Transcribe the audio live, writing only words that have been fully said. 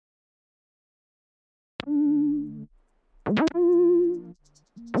Are you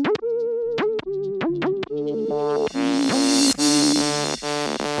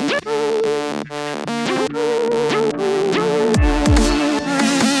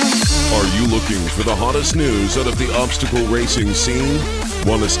looking for the hottest news out of the obstacle racing scene?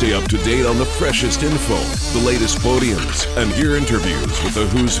 Want to stay up to date on the freshest info, the latest podiums, and hear interviews with the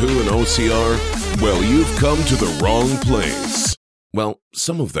who's who in OCR? Well, you've come to the wrong place. Well,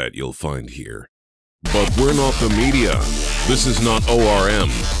 some of that you'll find here. But we're not the media. This is not ORM,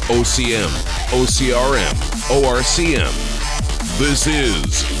 OCM, OCRM, ORCM. This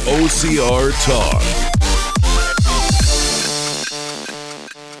is OCR Talk.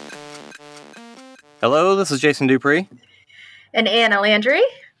 Hello, this is Jason Dupree. And Anna Landry.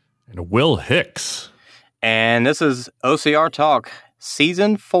 And Will Hicks. And this is OCR Talk,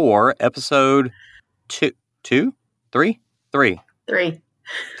 Season 4, Episode 3.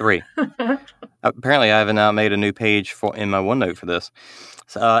 Apparently, I have now made a new page in my OneNote for this.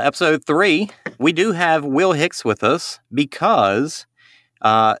 Episode 3, we do have Will Hicks with us because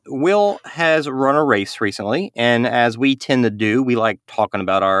Will has run a race recently. And as we tend to do, we like talking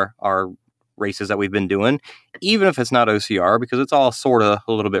about our races that we've been doing, even if it's not OCR, because it's all sort of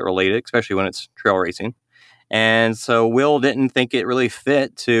a little bit related, especially when it's trail racing. And so Will didn't think it really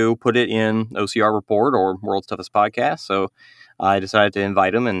fit to put it in OCR Report or World's Toughest Podcast. So I decided to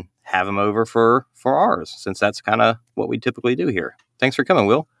invite him and have him over for ours, since that's kind of what we typically do here. Thanks for coming,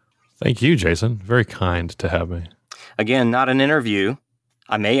 Will. Thank you, Jason. Very kind to have me. Again, not an interview.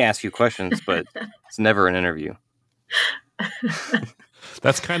 I may ask you questions, but it's never an interview.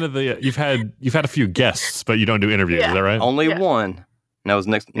 That's kind of the you've had a few guests, but you don't do interviews. Yeah. Is that right? Only one. And that was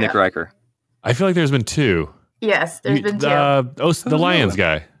Nick Riker. I feel like there's been two. Yes, there's been two. The Lions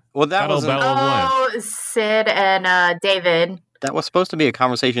guy. Well, that was Sid and David. That was supposed to be a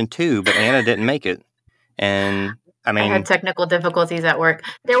conversation too, but Anna didn't make it. And I had technical difficulties at work.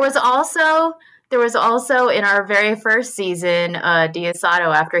 There was also in our very first season,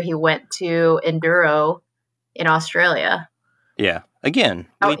 Diosado after he went to Enduro in Australia. Yeah. Again,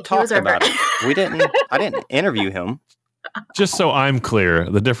 we talked about it. I didn't interview him. Just so I'm clear,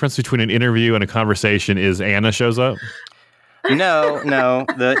 the difference between an interview and a conversation is Anna shows up? No.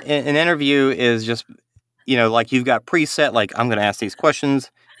 An interview is just, like you've got preset, like I'm going to ask these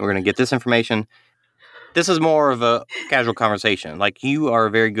questions, and we're going to get this information. This is more of a casual conversation. Like, you are a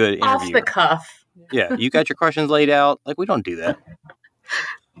very good interviewer. Off the cuff. Yeah, you got your questions laid out. Like, we don't do that.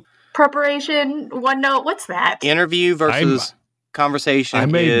 Preparation, OneNote, what's that? Interview versus conversation I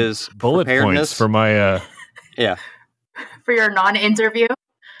made is bullet points for my... Yeah. For your non-interview?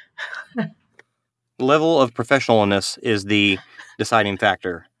 Level of professionalness is the deciding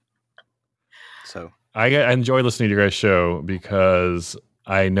factor. So I enjoy listening to your guys' show because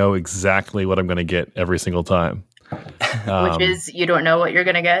I know exactly what I'm going to get every single time. Which is, you don't know what you're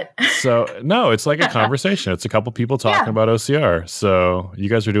going to get? So, no, it's like a conversation. It's a couple people talking about OCR. So you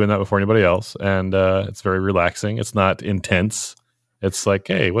guys are doing that before anybody else, and it's very relaxing. It's not intense. It's like,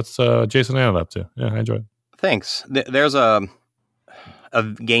 hey, what's Jason and Anna up to? Yeah, I enjoy it. Thanks. There's a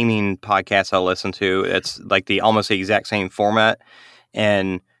gaming podcast I listen to. It's like almost the exact same format,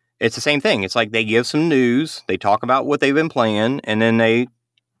 and it's the same thing. It's like they give some news, they talk about what they've been playing, and then they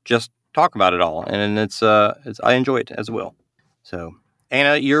just talk about it all. And it's I enjoy it as well. So,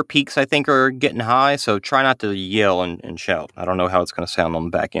 Anna, your peaks I think are getting high, so try not to yell and shout. I don't know how it's going to sound on the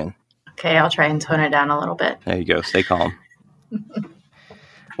back end. Okay, I'll try and tone it down a little bit. There you go. Stay calm.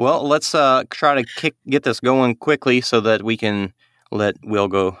 Well, let's try to get this going quickly so that we can let Will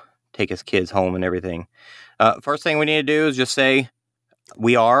go take his kids home and everything. First thing we need to do is just say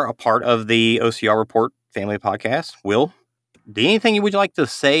we are a part of the OCR Report family podcast. Will, anything you would like to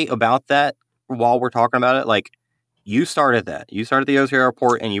say about that while we're talking about it? Like, you started that. You started the OCR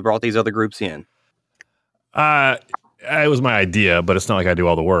Report and you brought these other groups in. It was my idea, but it's not like I do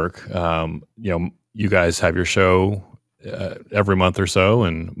all the work. You guys have your show every month or so,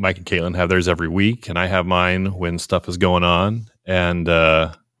 and Mike and Caitlin have theirs every week, and I have mine when stuff is going on. And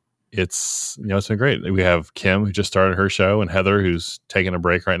it's been great. We have Kim, who just started her show, and Heather, who's taking a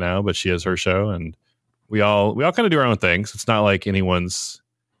break right now, but she has her show, and we all kind of do our own things. It's not like anyone's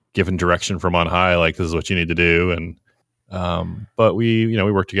given direction from on high, like this is what you need to do. And but we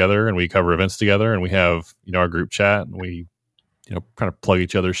work together and we cover events together, and we have our group chat, and we kind of plug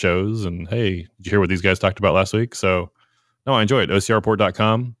each other's shows. And hey, did you hear what these guys talked about last week? So no, I enjoy it.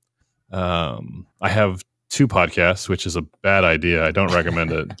 OCRreport.com. I have 2 podcasts, which is a bad idea. I don't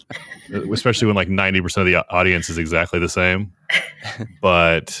recommend it, especially when like 90% of the audience is exactly the same.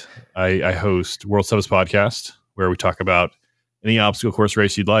 But I host World's Toughest Podcast, where we talk about any obstacle course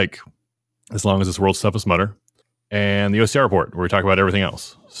race you'd like, as long as it's World's Toughest Mudder. and the OCR report, where we talk about everything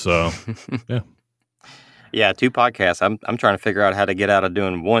else. So, yeah. Yeah, 2 podcasts. I'm trying to figure out how to get out of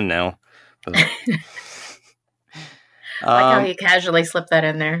doing one now. I like how you casually slip that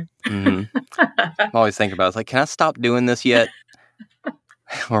in there. Mm-hmm. I'm always thinking about it. It's like, can I stop doing this yet?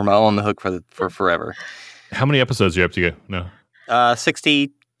 Or am I on the hook for forever? How many episodes do you have to go? No.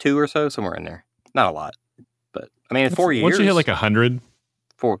 62 or so, somewhere in there. Not a lot. But, I mean, in 4 years. Once you hit like 100.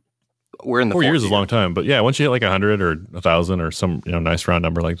 We're in the 4 years is a long time. But yeah, once you hit like 100 or 1,000 or some nice round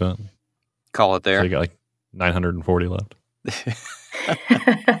number like that. Call it there. So you got like 940 left.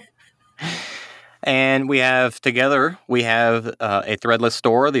 And we have a Threadless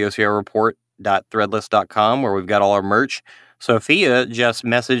store, the OCRreport.threadless.com, where we've got all our merch. Sophia just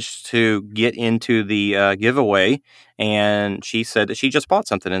messaged to get into the giveaway, and she said that she just bought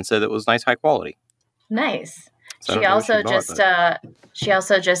something and said it was nice, high quality. Nice. So she also just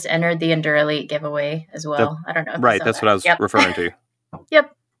entered the Endure Elite giveaway as well. I don't know. Right, that's what I was referring to.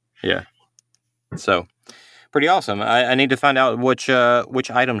 Yep. Yeah. So, pretty awesome. I need to find out which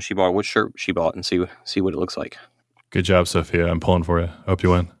item she bought, which shirt she bought, and see what it looks like. Good job, Sophia. I'm pulling for you. Hope you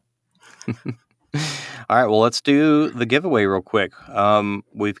win. All right, well, let's do the giveaway real quick.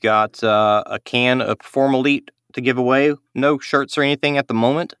 We've got a can of Perform Elite to give away. No shirts or anything at the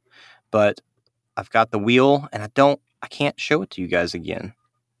moment, but I've got the wheel, and I can't show it to you guys again.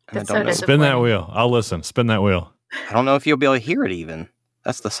 That's I don't know. Spin that wheel. I'll listen. Spin that wheel. I don't know if you'll be able to hear it even.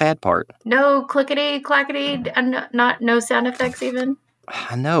 That's the sad part. No clickety, clackety, and no sound effects even.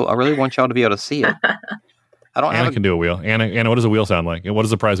 I know. I really want y'all to be able to see it. Anna can do a wheel. Anna, what does a wheel sound like? And what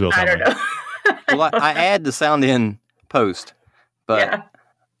does the prize wheel sound like? I don't know. Well, I add the sound in post, but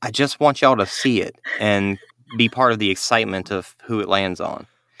I just want y'all to see it and be part of the excitement of who it lands on.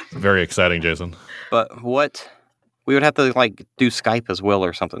 Very exciting, Jason. But we would have to do Skype as well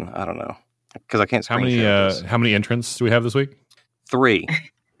or something. I don't know, because I can't screen share this. How many entrants do we have this week? 3.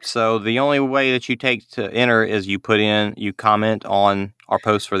 So the only way that you take to enter is you comment on our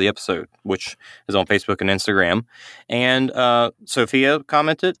post for the episode, which is on Facebook and Instagram. And Sophia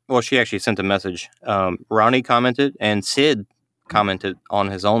commented. Well, she actually sent a message. Ronnie commented, and Sid commented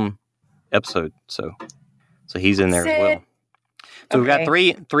on his own episode. So he's in there as well. So we've got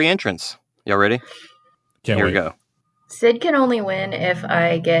three entrants. Y'all ready? Here we go. Sid can only win if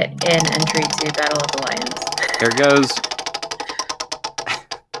I get an entry to Battle of the Lions. Here it goes.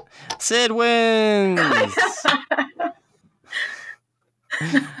 Sid wins!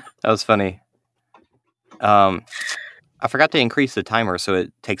 That was funny. I forgot to increase the timer so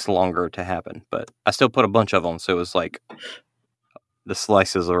it takes longer to happen, but I still put a bunch of them, so it was like the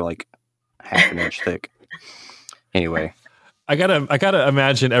slices are like half an inch thick. Anyway. I gotta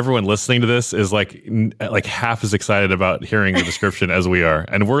imagine everyone listening to this is like half as excited about hearing the description as we are,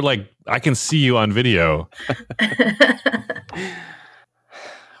 and we're like, I can see you on video.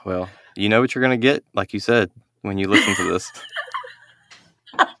 Well, you know what you're gonna get, like you said, when you listen to this.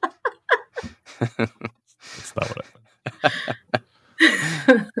 That's not what I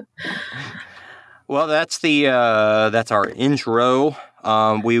meant. Well, that's our intro.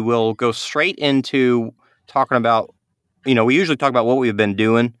 We will go straight into talking about. We usually talk about what we've been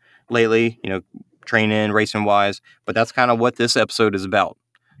doing lately, training, racing wise, but that's kind of what this episode is about.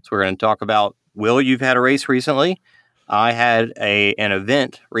 So we're going to talk about, Will, you've had a race recently. I had an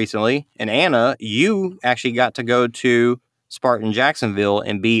event recently, and Anna, you actually got to go to Spartan Jacksonville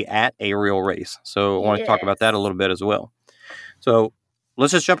and be at a real race. So I want to talk about that a little bit as well. So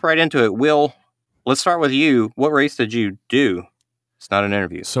let's just jump right into it. Will, let's start with you. What race did you do? It's not an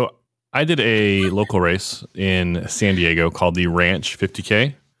interview. So I did a local race in San Diego called the Ranch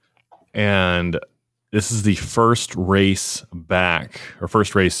 50K. And this is the first race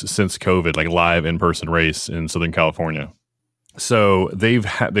since COVID, like live in-person race in Southern California. So they've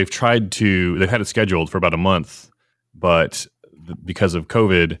had it scheduled for about a month, but because of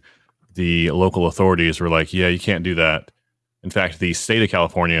COVID, the local authorities were like, yeah, you can't do that. In fact, the state of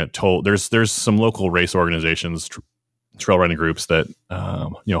California told there's some local race organizations, trail running groups that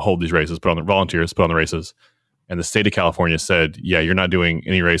hold these races, put on the races, and the state of California said, yeah, you're not doing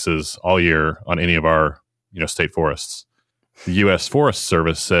any races all year on any of our state forests. The U.S. Forest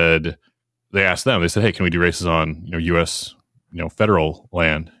Service said, they asked them, they said, hey, can we do races on U.S. federal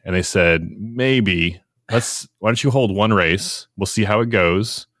land? And they said, maybe why don't you hold one race? We'll see how it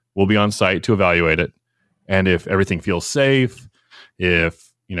goes. We'll be on site to evaluate it, and if everything feels safe,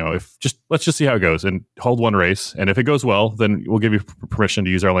 let's just see how it goes and hold one race. And if it goes well, then we'll give you permission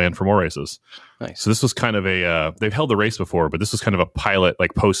to use our land for more races. Nice. So this was kind of they've held the race before, but this was kind of a pilot,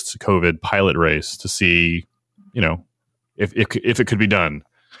 like post-COVID pilot race to see, if it could be done.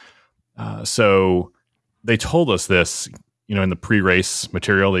 So they told us this, in the pre-race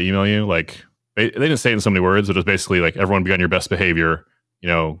material they email you. Like they didn't say it in so many words. It was basically like, everyone be on your best behavior.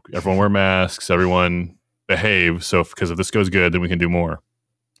 Everyone wear masks. Everyone behave. So because if this goes good, then we can do more.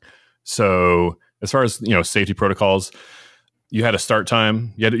 So as far as safety protocols, you had a start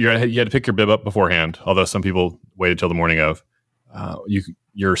time. You had to pick your bib up beforehand. Although some people waited till the morning of.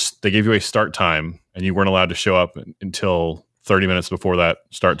 They gave you a start time, and you weren't allowed to show up until 30 minutes before that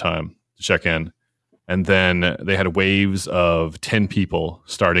start time to check in. And then they had waves of 10 people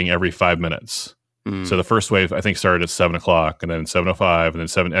starting every 5 minutes. So the first wave, I think, started at 7 o'clock, and then 7:05, and then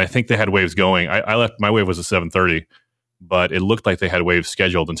 7. And I think they had waves going. I left. My wave was at 7:30, but it looked like they had waves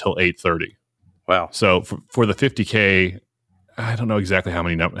scheduled until 8:30. Wow. So for the 50K, I don't know exactly how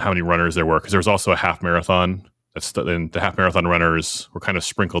many runners there were, because there was also a half marathon. And the half marathon runners were kind of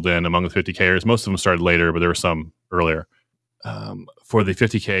sprinkled in among the 50Kers. Most of them started later, but there were some earlier. For the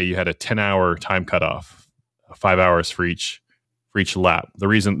 50K, you had a 10-hour time cutoff, 5 hours for each lap. The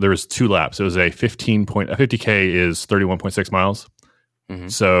reason there was 2 laps, it was a 50K is 31.6 miles.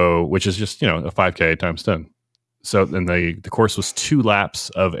 So, which is just, a 5K times 10. So then the course was 2 laps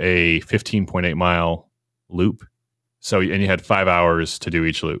of a 15.8 mile loop. So, and you had 5 hours to do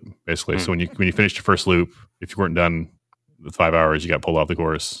each loop, basically. So when you finished your first loop, if you weren't done with 5 hours, you got pulled off the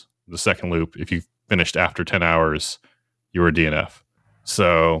course. The second loop, if you finished after 10 hours, you were a DNF.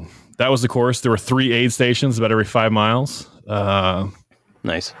 So that was the course. There were 3 aid stations about every 5 miles.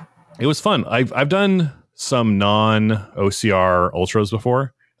 Nice. It was fun. I've done some non-OCR ultras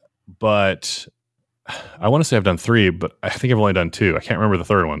before, but I want to say I've done 3, but I think I've only done 2. I can't remember the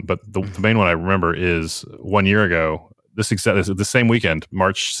third one, but the main one I remember is 1 year ago. This the same weekend,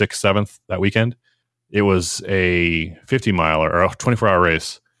 March 6th, 7th, that weekend. It was a 50-mile or a 24-hour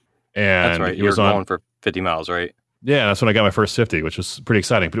race. And that's right. You were going for 50 miles, right? Yeah, that's when I got my first 50, which was pretty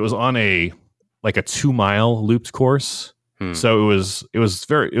exciting. But it was on a 2-mile looped course. So it was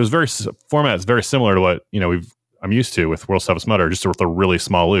very format is very similar to what I'm used to with World's Toughest Mudder, just with a really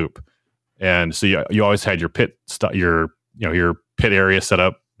small loop. And so you always had your pit area set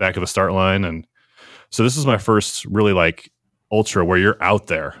up back of the start line. And so this is my first really ultra where you're out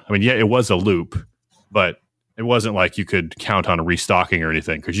there. I mean, yeah, it was a loop, but it wasn't like you could count on restocking or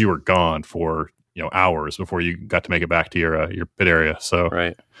anything, because you were gone for hours before you got to make it back to your pit area. So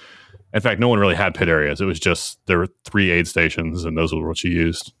right. In fact, no one really had pit areas. It was just there were 3 aid stations, and those were what you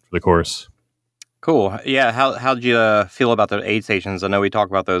used for the course. Cool. Yeah. How did you feel about the aid stations? I know we talk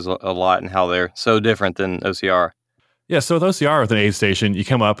about those a lot and how they're so different than OCR. Yeah. So with OCR, with an aid station, you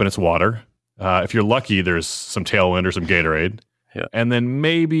come up and it's water. If you're lucky, there's some Tailwind or some Gatorade. Yeah. And then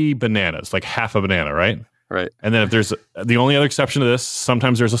maybe bananas, like half a banana, right? Right. And then if there's the only other exception to this,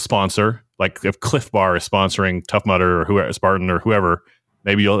 sometimes there's a sponsor. Like if Cliff Bar is sponsoring Tough Mudder or whoever, Spartan or whoever,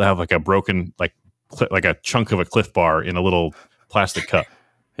 maybe you'll have a broken like a chunk of a Cliff Bar in a little plastic cup.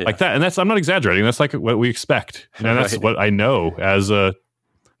 Yeah. Like that. And I'm not exaggerating. That's like what we expect. And that's what I know as a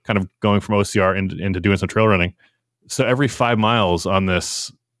kind of going from OCR into doing some trail running. So every 5 miles on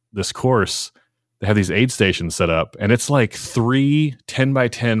this course, they have these aid stations set up, and it's like 3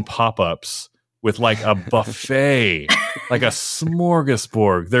 10x10 pop-ups with like a buffet, like a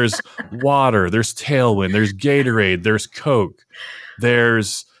smorgasbord. There's water, there's Tailwind, there's Gatorade, there's Coke,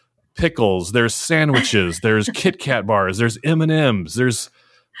 there's pickles, there's sandwiches, there's Kit Kat bars, there's M&Ms,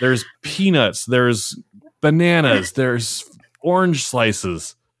 there's peanuts, there's bananas, there's orange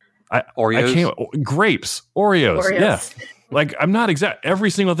slices. Oreos? Grapes, Oreos. Yeah. Like, I'm not exact. Every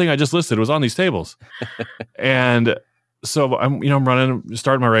single thing I just listed was on these tables. And so I'm running,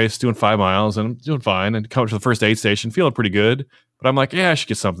 starting my race, doing 5 miles, and I'm doing fine, and come to the first aid station, feeling pretty good. But I'm like, yeah, I should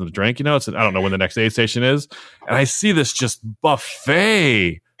get something to drink. I don't know when the next aid station is. And I see this just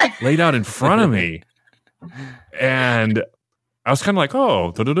buffet laid out in front of me. And I was kind of like,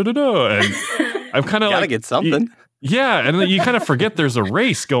 oh, and I'm kind of gotta get something. Yeah, and then you kind of forget there's a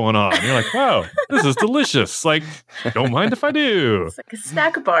race going on. You're like, wow, this is delicious. Like, don't mind if I do. It's like a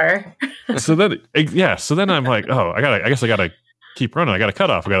snack bar. So then I'm like, oh, I guess I gotta keep running. I got a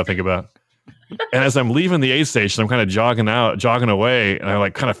cutoff I gotta think about. And as I'm leaving the aid station, I'm kind of jogging away, and I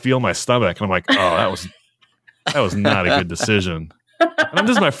like kind of feel my stomach, and I'm like, oh, that was not a good decision. And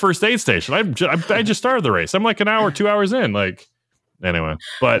this is my first aid station. I just started the race. I'm like an hour, 2 hours in. Like, anyway,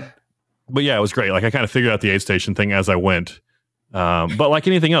 but yeah, it was great. Like I kind of figured out the aid station thing as I went. But like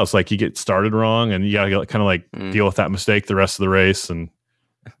anything else, like you get started wrong and you got to kind of like deal with that mistake the rest of the race. And,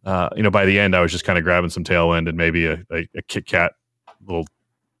 by the end, I was just kind of grabbing some Tailwind and maybe a Kit Kat, little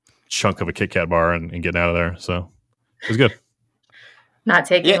chunk of a Kit Kat bar and getting out of there. So it was good. Not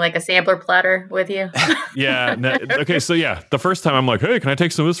taking like a sampler platter with you. Yeah. Okay. So the first time I'm like, hey, can I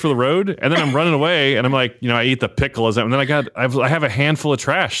take some of this for the road? And then I'm running away, and I'm like, I eat the pickles, and then I have a handful of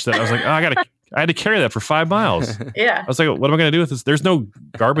trash that I was like, I had to carry that for 5 miles. Yeah. I was like, what am I going to do with this? There's no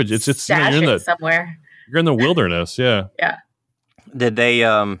garbage. It's just Stash you're in it somewhere. You're in the wilderness. Yeah. Yeah. Did they?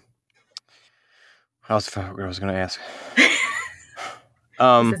 I was going to ask. This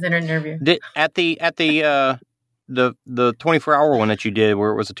is an interview. At the 24-hour one that you did,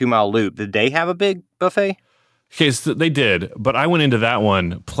 where it was a 2-mile loop, did they have a big buffet? Okay, so they did, but I went into that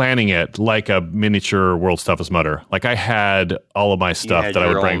one planning it like a miniature World's Toughest Mudder. Like I had all of my stuff that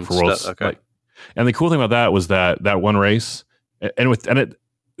I would bring for World's. Okay. And the cool thing about that was that one race, the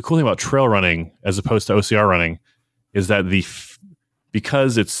cool thing about trail running as opposed to OCR running is that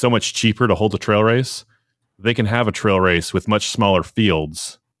because it's so much cheaper to hold a trail race, they can have a trail race with much smaller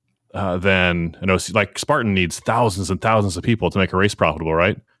fields than an OC. Like Spartan needs thousands and thousands of people to make a race profitable,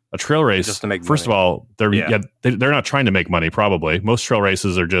 right? A trail race, just to make first money. Of all, they're not trying to make money. Probably most trail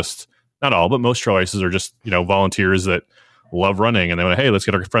races are just not all, but most trail races are just volunteers that love running, and they want, hey, let's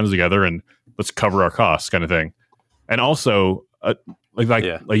get our friends together and let's cover our costs, kind of thing. And also, a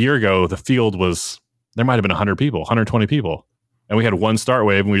year ago, the field there might have been 100 people, 120 people. And we had one start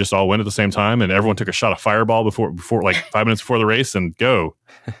wave, and we just all went at the same time, and everyone took a shot of Fireball before like 5 minutes before the race, and go.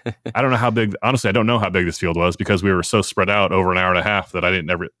 I don't know how big. Honestly, I don't know how big this field was because we were so spread out over an hour and a half that I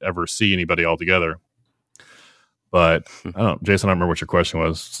didn't ever see anybody all together. But I don't know, Jason. I don't remember what your question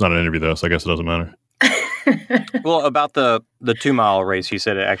was. It's not an interview though, so I guess it doesn't matter. Well, about the 2-mile race, you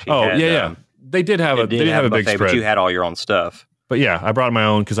said it actually. Oh, yeah. They did have a big buffet, spread, but you had all your own stuff. But yeah, I brought my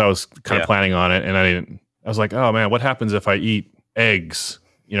own because I was kind of planning on it, and I was like, oh man, what happens if I eat eggs,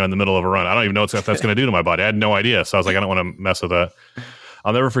 in the middle of a run? I don't even know what that's going to do to my body. I had no idea. So I was like, I don't want to mess with that.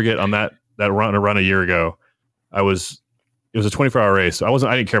 I'll never forget on that run a year ago. It was a 24-hour race. So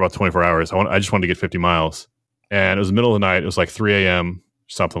I didn't care about 24 hours. I just wanted to get 50 miles. And it was the middle of the night. It was like 3 a.m.,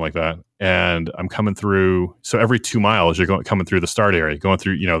 something like that. And I'm coming through. So every 2 miles, you're coming through the start area, going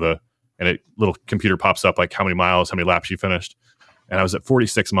through, and a little computer pops up like how many miles, how many laps you finished. And I was at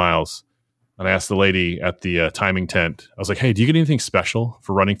 46 miles. And I asked the lady at the timing tent, I was like, hey, do you get anything special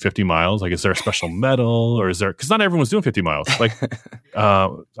for running 50 miles? Like, is there a special medal or is there, because not everyone's doing 50 miles. Like, I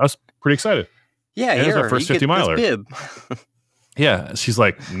was pretty excited. Yeah. It was my first 50 miler. Yeah. She's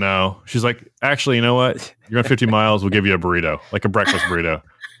like, no. She's like, actually, you know what? You're on 50 miles. We'll give you a burrito, like a breakfast burrito.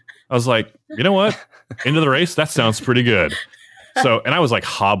 I was like, you know what? Into the race? That sounds pretty good. So, and I was like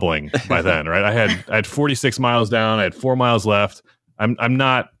hobbling by then, right? I had 46 miles down. I had 4 miles left. I'm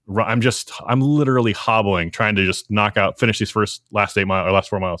literally hobbling, trying to just finish these last 4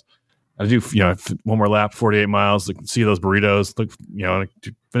 miles. I do, one more lap, 48 miles, see those burritos,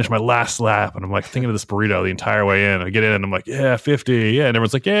 finish my last lap. And I'm like thinking of this burrito the entire way in. I get in and I'm like, yeah, 50. Yeah. And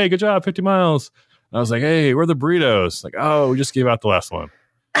everyone's like, hey, good job, 50 miles. And I was like, hey, where are the burritos? Like, oh, we just gave out the last one.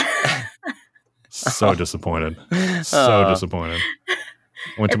 So disappointed. So disappointed. I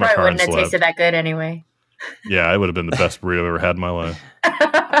went to my car and slept. Wouldn't have tasted that good anyway. Yeah, it would have been the best burrito I've ever had in my life.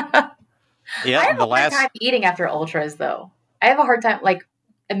 Yeah, I have a hard time eating after ultras, though. I have a hard time,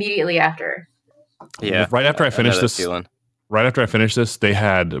 immediately after. Yeah, right after I finished this, they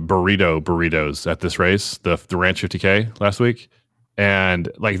had burritos at this race, the Ranch 50K last week, and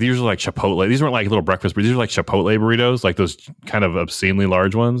these were like Chipotle. These weren't like little breakfast, but these were like Chipotle burritos, like those kind of obscenely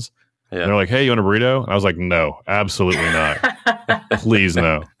large ones. Yeah. And they're like, "Hey, you want a burrito?" And I was like, "No, absolutely not. Please,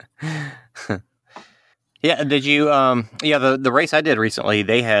 no." Yeah, did you? The race I did recently,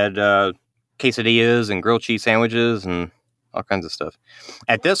 they had quesadillas and grilled cheese sandwiches and all kinds of stuff.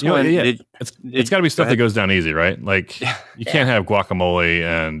 At this one, it's got to be stuff that goes down easy, right? Like you can't have guacamole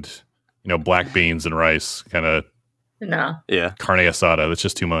and black beans and rice, kind of. No. Yeah. Carne asada. That's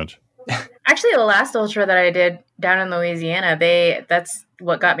just too much. Actually, the last ultra that I did down in Louisiana, that's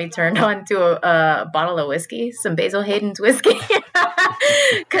what got me turned on to a bottle of whiskey, some Basil Hayden's whiskey,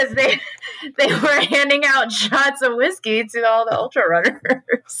 because they were handing out shots of whiskey to all the ultra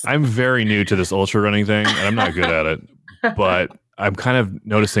runners. I'm very new to this ultra running thing, and I'm not good at it, but I'm kind of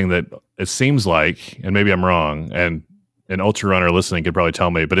noticing that it seems like, and maybe I'm wrong, and an ultra runner listening could probably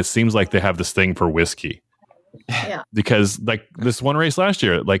tell me, but it seems like they have this thing for whiskey. Yeah. Because this one race last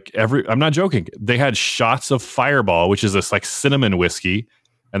year, I'm not joking, they had shots of Fireball, which is this cinnamon whiskey,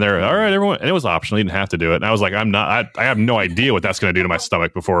 and they're all right, everyone, and it was optional, you didn't have to do it. And I was like, I have no idea what that's going to do to my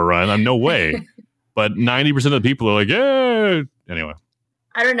stomach before a run. I'm no way. But 90% of the people are like, yeah. Anyway,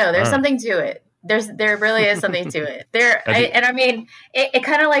 I don't know. There's something to it. There really is something to it. It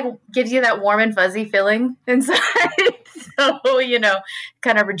kind of gives you that warm and fuzzy feeling inside. So,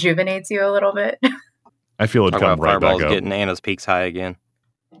 kind of rejuvenates you a little bit. I feel it'd Talk come about right back Fireball's up. getting Anna's Peaks high again.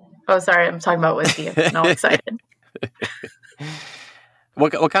 Oh, sorry, I'm talking about whiskey. I'm getting all excited.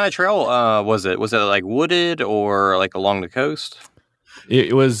 What kind of trail was it? Was it like wooded or like along the coast?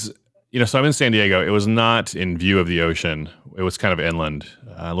 It was, so I'm in San Diego. It was not in view of the ocean. It was kind of inland,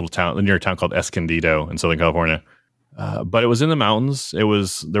 a little town, near a town called Escondido in Southern California. But it was in the mountains. There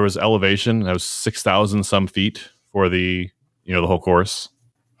was elevation. That was 6,000 some feet for the whole course.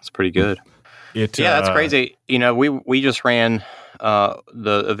 That's pretty good. That's crazy. We just ran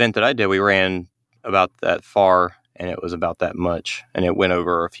the event that I did. We ran about that far, and it was about that much, and it went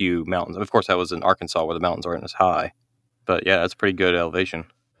over a few mountains. Of course, that was in Arkansas where the mountains aren't as high. But yeah, that's pretty good elevation.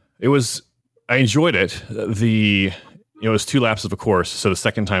 I enjoyed it. It was 2 laps of a course. So the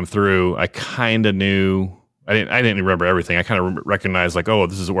second time through, I kind of knew, I didn't remember everything. I kind of recognized like, oh,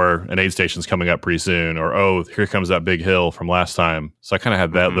 this is where an aid station's coming up pretty soon. Or, oh, here comes that big hill from last time. So I kind of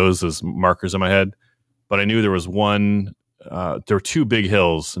had those as markers in my head. But I knew there was there were 2 big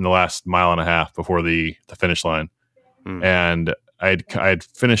hills in the last mile and a half before the finish line. And I'd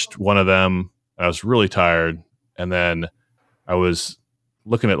finished one of them. I was really tired. And then I was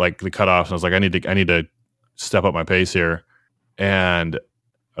looking at like the cutoffs, and I was like, I need to step up my pace here. And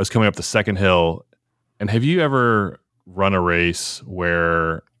I was coming up the second hill. And have you ever run a race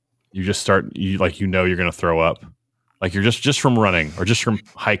where you just you're going to throw up? Like you're just from running or just from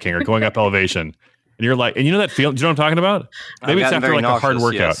hiking or going up elevation. And you're like, and you know that feeling, do you know what I'm talking about? Maybe it's after like a hard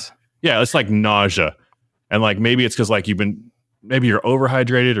workout. Yes. Yeah, it's like nausea. And like maybe it's because like maybe you're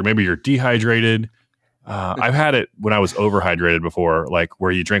overhydrated or maybe you're dehydrated. I've had it when I was overhydrated before, like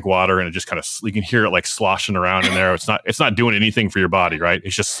where you drink water and it just kind of, you can hear it like sloshing around in there. It's not doing anything for your body, right?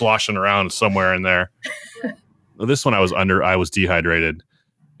 It's just sloshing around somewhere in there. Well, this one I was dehydrated,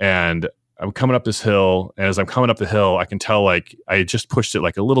 and I'm coming up this hill. And as I'm coming up the hill, I can tell like I just pushed it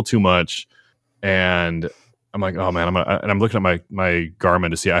like a little too much. And I'm like, oh man, I'm looking at my Garmin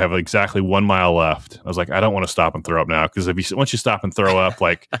to see I have exactly 1 mile left. I was like, I don't want to stop and throw up now, because once you stop and throw up,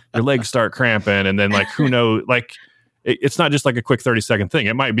 like your legs start cramping, and then like who knows, like it's not just like a quick 30-second thing.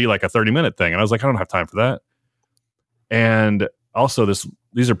 It might be like a 30-minute thing. And I was like, I don't have time for that. And also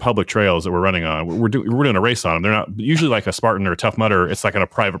these are public trails that we're running on. We're doing a race on them. They're not usually like a Spartan or a Tough Mudder. It's like on a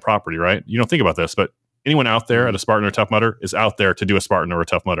private property, right? You don't think about this, but anyone out there at a Spartan or Tough Mudder is out there to do a Spartan or a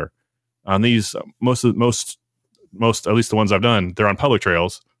Tough Mudder. On these, most, at least the ones I've done, they're on public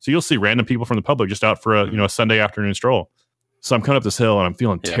trails. So you'll see random people from the public just out for a Sunday afternoon stroll. So I'm coming up this hill and I'm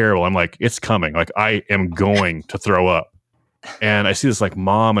feeling terrible. I'm like, it's coming. Like I am going to throw up. And I see this like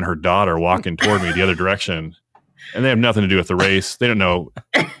mom and her daughter walking toward me the other direction. And they have nothing to do with the race. They don't know.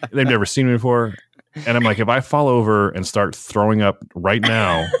 They've never seen me before. And I'm like, if I fall over and start throwing up right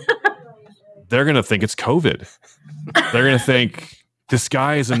now, they're going to think it's COVID. They're going to think this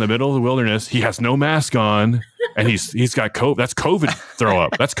guy is in the middle of the wilderness. He has no mask on, and he's got COVID. That's COVID throw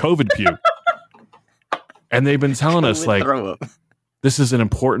up. That's COVID puke. And they've been telling us like, this is an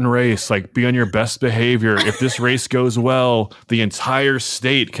important race. Like, be on your best behavior. If this race goes well, the entire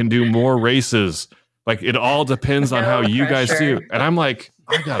state can do more races. Like, it all depends on how you guys do. And I'm like,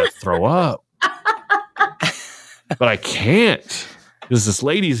 I gotta throw up, but I can't. Because this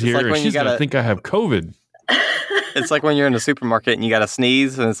lady's here, like, and she's gonna think I have COVID. It's like when you're in the supermarket and you got to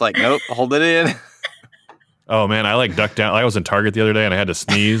sneeze, and it's like, nope, hold it in. Oh man, I like ducked down. I was in Target the other day and I had to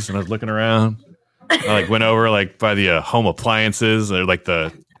sneeze, and I was looking around. I like went over like by the home appliances, or like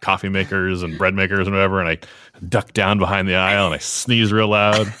the coffee makers and bread makers and whatever, and I ducked down behind the aisle and I sneezed real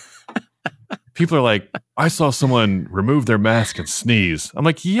loud. People are like, I saw someone remove their mask and sneeze. I'm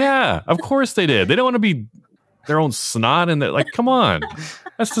like, yeah, of course they did. They don't want to be their own snot, and they're like, come on,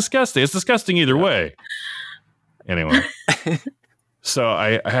 that's disgusting. It's disgusting either way. Anyway, so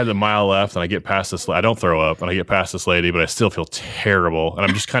I had a mile left, and I get past this. I don't throw up, and I get past this lady, but I still feel terrible. And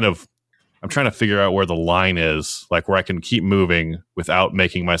I'm just I'm trying to figure out where the line is, like where I can keep moving without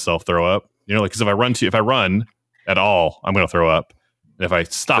making myself throw up. Like, because if I run at all, I'm going to throw up. And if I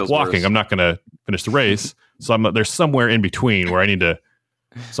stop walking, worse. I'm not going to finish the race. So there's somewhere in between where I need to.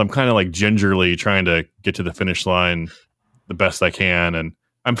 So I'm kind of like gingerly trying to get to the finish line the best I can, and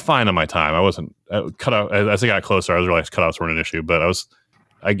I'm fine on my time. I wasn't cut off as I got closer. I was realized cutoffs weren't an issue, but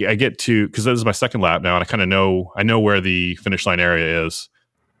I get to, because this is my second lap now, and I kind of know where the finish line area is.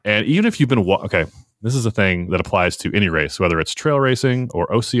 And even if you've been okay, this is a thing that applies to any race, whether it's trail racing or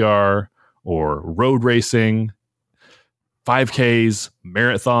OCR or road racing, 5Ks,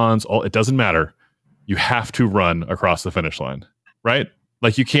 marathons, it doesn't matter. You have to run across the finish line, right?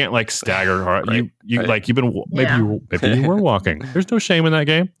 Like, you can't like stagger. Right. You like, you've been maybe you were walking. There's no shame in that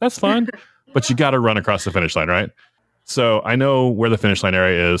game. That's fine. But you got to run across the finish line, right? So I know where the finish line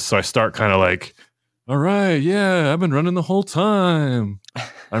area is. So I start kind of like, all right, yeah, I've been running the whole time.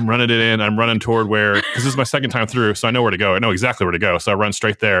 I'm running it in. I'm running toward where, because this is my second time through, so I know where to go. I know exactly where to go. So I run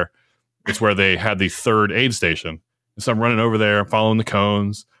straight there. It's where they had the third aid station. And so I'm running over there, following the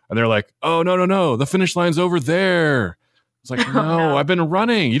cones. And they're like, oh, no. The finish line's over there. It's like, no, I've been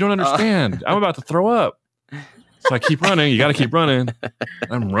running. You don't understand. I'm about to throw up. So I keep running. You got to keep running.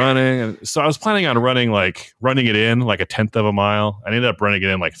 I'm running. And so I was planning on running it in like 1/10 of a mile. I ended up running it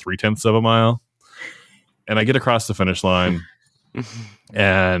in like 3/10 of a mile. And I get across the finish line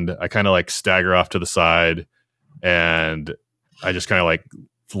and I kind of like stagger off to the side and I just kind of like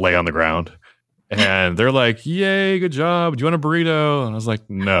lay on the ground. And they're like, yay, good job. Do you want a burrito? And I was like,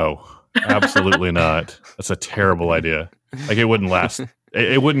 no, absolutely not. That's a terrible idea. Like it wouldn't last.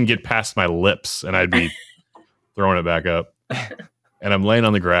 It wouldn't get past my lips and I'd be throwing it back up. And I'm laying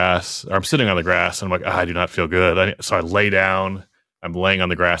on the grass, or I'm sitting on the grass, and I'm like, I do not feel good. So I lay down. I'm laying on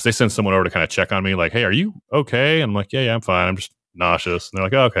the grass. They send someone over to kind of check on me, like, hey, are you okay? And I'm like, yeah, I'm fine. I'm just nauseous. And they're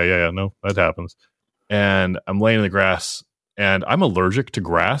like, oh, okay, yeah, no, that happens. And I'm laying in the grass, and I'm allergic to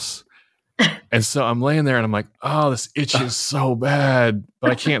grass. And so I'm laying there, and I'm like, oh, this itch is so bad,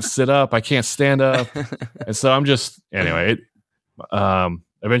 but I can't sit up. I can't stand up. And so I'm just, anyway,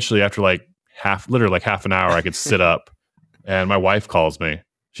 eventually after literally half an hour, I could sit up. And my wife calls me.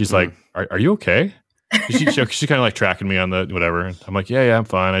 She's like, are you okay? She kind of like tracking me on the whatever. And I'm like, yeah, I'm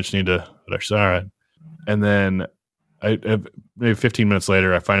fine. I just need to, she's all right. And then maybe 15 minutes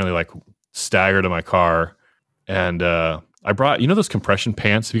later, I finally like staggered to my car and I brought, those compression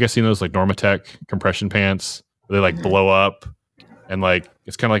pants. Have you guys seen those like Normatec compression pants? They like blow up and like,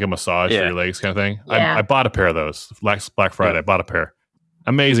 it's kind of like a massage for your legs kind of thing. Yeah. I bought a pair of those. Black Friday, I bought a pair.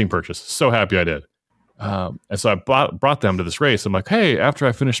 Amazing purchase. So happy I did. And so I brought them to this race. I'm like, hey, after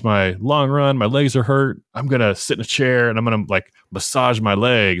I finish my long run, my legs are hurt. I'm going to sit in a chair and I'm going to like massage my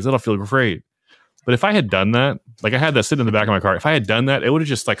legs. That'll feel great. But if I had done that, like I had that sitting in the back of my car. If I had done that, it would have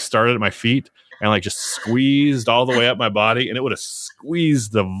just like started at my feet and like just squeezed all the way up my body and it would have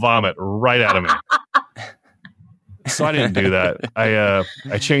squeezed the vomit right out of me. So I didn't do that.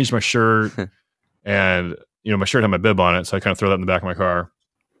 I changed my shirt and, my shirt had my bib on it. So I kind of throw that in the back of my car.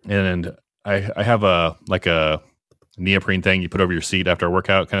 And I have a neoprene thing you put over your seat after a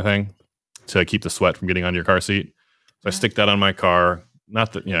workout kind of thing to keep the sweat from getting onto your car seat. So I stick that on my car.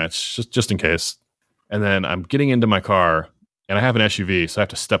 Not that, it's just in case. And then I'm getting into my car and I have an SUV, so I have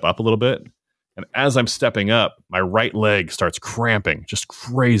to step up a little bit. And as I'm stepping up, my right leg starts cramping, just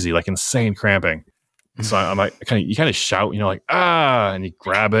crazy, like insane cramping. So I'm like, you kind of shout, like, ah, and you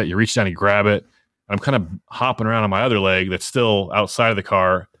grab it, you reach down, you grab it. And I'm kind of hopping around on my other leg that's still outside of the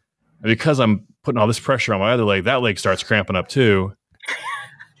car. And because I'm putting all this pressure on my other leg, that leg starts cramping up too.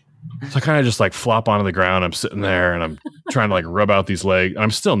 So I kind of just like flop onto the ground. I'm sitting there and I'm trying to like rub out these legs. I'm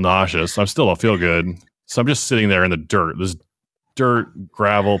still nauseous. I still don't feel good. So I'm just sitting there in the dirt, this dirt,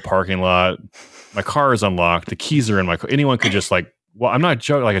 gravel parking lot. My car is unlocked. The keys are in my car. Anyone could just I'm not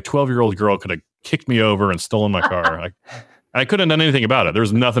joking. Like a 12-year-old girl could have kicked me over and stolen my car. I couldn't have done anything about it. There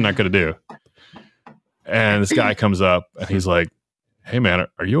was nothing I could do. And this guy comes up and he's like, hey man,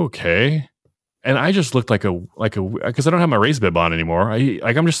 are you okay? And I just looked like a because I don't have my race bib on anymore.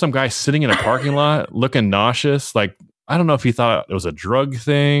 I'm just some guy sitting in a parking lot looking nauseous. Like, I don't know if he thought it was a drug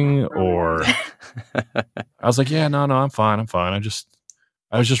thing or I was like, yeah, no, I'm fine. I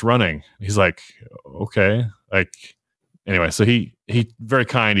was just running. He's like, okay. Like, anyway, so he very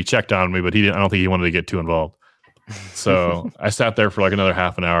kind. He checked on me, but I don't think he wanted to get too involved. So I sat there for like another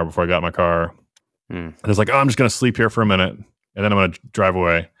half an hour before I got in my car. And I was like, oh, I'm just going to sleep here for a minute. And then I'm going to drive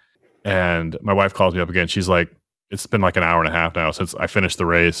away. And my wife calls me up again. She's like, it's been like an hour and a half now since I finished the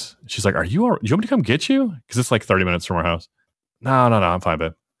race. She's like, do you want me to come get you? Because it's like 30 minutes from our house. No, I'm fine,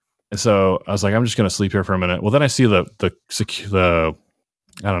 babe. And so I was like, I'm just going to sleep here for a minute. Well, then I see the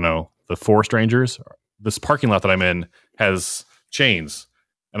forest rangers. This parking lot that I'm in has chains.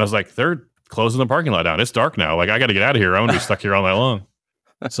 And I was like, they're closing the parking lot down. It's dark now. Like, I got to get out of here. I'm going to be stuck here all night long.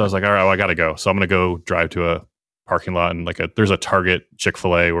 So I was like, all right, well, I got to go. So I'm going to go drive to a parking lot and there's a Target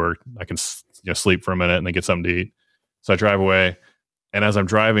Chick-fil-A where I can sleep for a minute and then get something to eat. So I drive away, and as I'm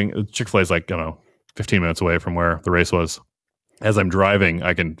driving, Chick-fil-A is 15 minutes away from where the race was. As I'm driving,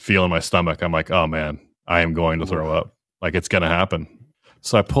 I can feel in my stomach. I'm like, oh man, I am going to throw up. Like, it's going to happen.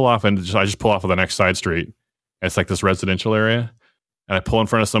 So I pull off and I just pull off of the next side street. And it's like this residential area, and I pull in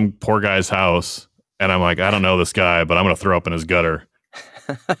front of some poor guy's house, and I'm like, I don't know this guy, but I'm going to throw up in his gutter.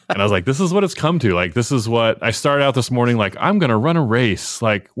 And I was like, this is what it's come to. Like, this is what I started out this morning. Like, I'm going to run a race.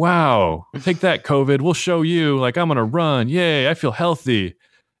 Like, wow, take that, COVID. We'll show you. Like, I'm going to run. Yay. I feel healthy.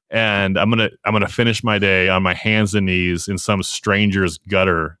 And I'm going to finish my day on my hands and knees in some stranger's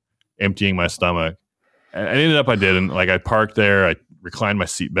gutter, emptying my stomach. And I ended up, I didn't. Like, I parked there, I reclined my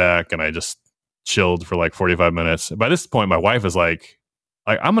seat back, and I just chilled for like 45 minutes. By this point, my wife is like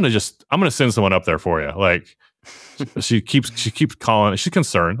I'm gonna send someone up there for you. Like, she keeps calling. She's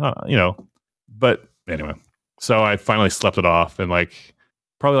concerned, But anyway, so I finally slept it off, and like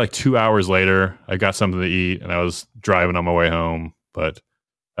probably like 2 hours later, I got something to eat, and I was driving on my way home. But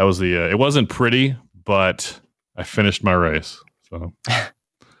that was it wasn't pretty, but I finished my race. So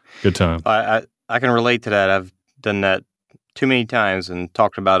good time. I can relate to that. I've done that too many times and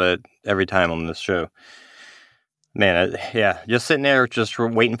talked about it every time on this show. Man, just sitting there, just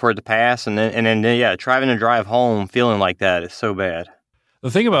waiting for it to pass, and then trying to drive home, feeling like that is so bad. The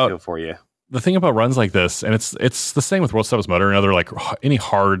thing about for you, the thing about runs like this, and it's the same with World's Toughest Mudder and other like any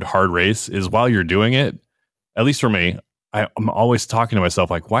hard race, is while you're doing it, at least for me, I'm always talking to myself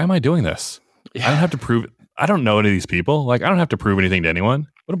like, why am I doing this? Yeah. I don't have to prove. I don't know any of these people. Like, I don't have to prove anything to anyone.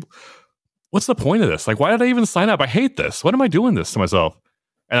 What's the point of this? Like, why did I even sign up? I hate this. What am I doing this to myself?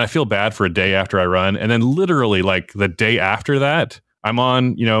 And I feel bad for a day after I run. And then literally like the day after that, I'm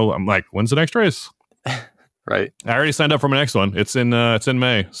like, when's the next race? Right. I already signed up for my next one. It's in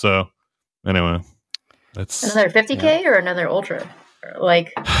May. So anyway, that's another 50K or another ultra,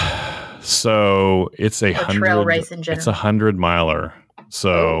 like. So it's a trail race in general. It's 100 miler.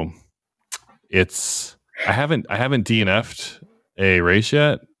 So I haven't DNF'd a race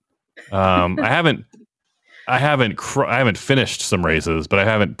yet. I haven't finished some races, but I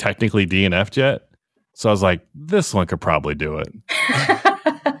haven't technically DNF'd yet. So I was like, this one could probably do it.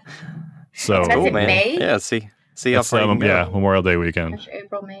 So that's in May? Yeah, see how far you can go. Yeah, Memorial Day weekend. March,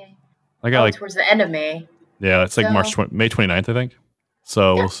 April, May. I got towards the end of May. Yeah, it's like May 29th, I think.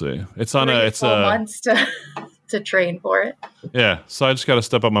 So we'll see. It's on it's months to train for it. Yeah, so I just got to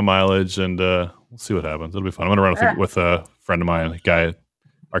step up my mileage, and we'll see what happens. It'll be fun. I'm gonna run with a friend of mine, a guy.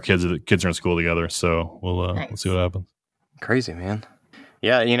 Our kids are in school together, so we'll see what happens. Crazy, man.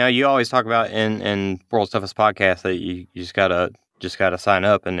 Yeah, you always talk about in World's Toughest Podcast that you just gotta sign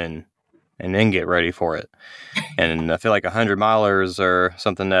up and then get ready for it. And I feel like 100 milers are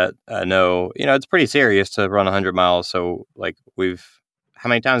something that I know, it's pretty serious to run 100 miles. So like how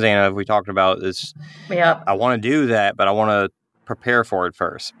many times, Anna, have we talked about this? Yeah. I want to do that, but I want to prepare for it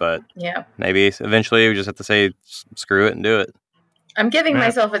first. But maybe eventually we just have to say, screw it and do it. I'm giving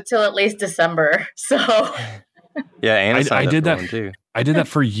myself until at least December. So yeah, Anna I did that too. I did that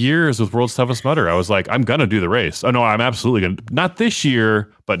for years with World's Toughest Mudder. I was like, I'm gonna do the race. Oh no, I'm absolutely gonna. Not this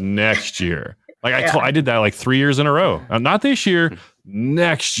year, but next year. Like I did that like 3 years in a row. Not this year,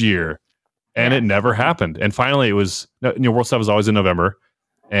 next year, and it never happened. And finally, it was World's Tough is always in November.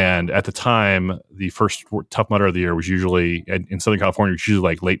 And at the time, the first Tough Mudder of the year was usually in Southern California, which was usually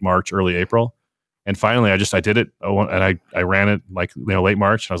like late March, early April. And finally, I did it, and I ran it like late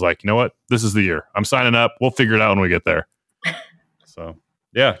March. And I was like, you know what? This is the year. I'm signing up. We'll figure it out when we get there. So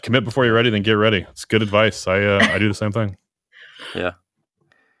yeah, commit before you're ready, then get ready. It's good advice. I do the same thing. Yeah,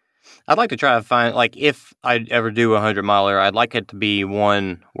 I'd like to try to find like if I ever do 100 miler, I'd like it to be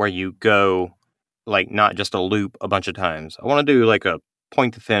one where you go like not just a loop a bunch of times. I want to do like a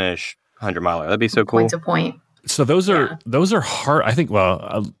point to finish 100 miler. That'd be so cool. Point to point. So those are hard. I think. Well,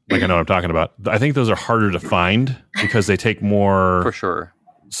 I know what I'm talking about. I think those are harder to find because they take more for sure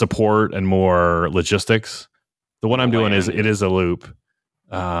support and more logistics. The one I'm doing is a loop.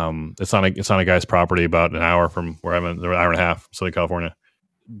 It's on a guy's property about an hour from where I'm in, an hour and a half, Southern California.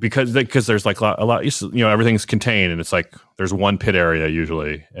 Because there's like a lot. Everything's contained, and it's like there's one pit area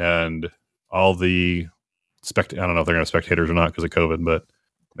usually, and all the I don't know if they're going to have spectators or not because of COVID, but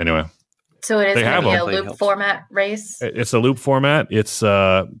anyway. So it is going to be a loop format race? It's a loop format. It's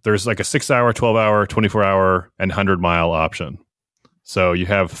there's like a 6-hour, 12-hour, 24-hour, and 100-mile option. So you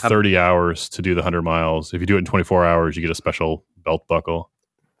have 30 hours to do the 100 miles. If you do it in 24 hours, you get a special belt buckle.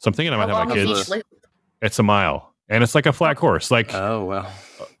 So I'm thinking I might have my kids. It's a mile, and it's like a flat course. Like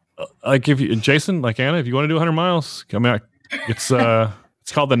like if you, Jason, like Anna, if you want to do 100 miles, come out. It's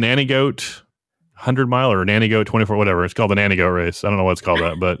called the Nanny Goat 100 mile or Nanny Goat 24, whatever. It's called the Nanny Goat race. I don't know what it's called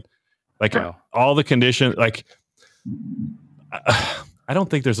that, but. Like all the conditions, like I don't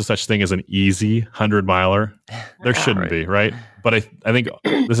think there's a such thing as an easy 100 miler. There shouldn't be, right? But I think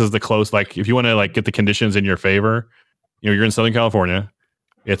this is the close. Like if you want to like get the conditions in your favor, you're in Southern California.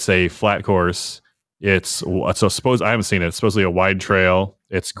 It's a flat course. So suppose I haven't seen it. It's supposedly a wide trail.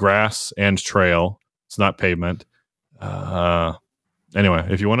 It's grass and trail. It's not pavement. Anyway,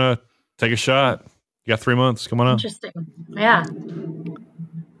 if you want to take a shot, you got 3 months. Come on up. Interesting. Yeah.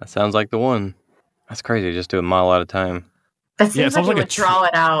 That sounds like the one. That's crazy. Just do a mile at a time. That seems like it would draw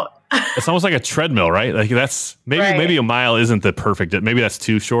it out. It's almost like a treadmill, right? Like that's maybe a mile isn't the perfect. Maybe that's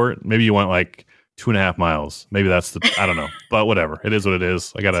too short. Maybe you want like 2.5 miles. Maybe that's I don't know, but whatever. It is what it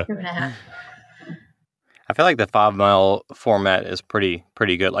is. I gotta. 2.5. I feel like the 5 mile format is pretty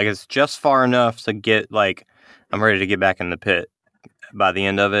good. Like it's just far enough to get like I'm ready to get back in the pit by the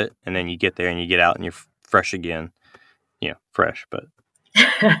end of it, and then you get there and you get out and you're fresh again. Fresh, but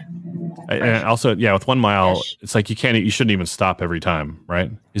and also, with 1 mile, Fish. it's like you shouldn't even stop every time, right?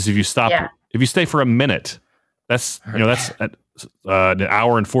 Because if you stop, Yeah. if you stay for a minute, that's an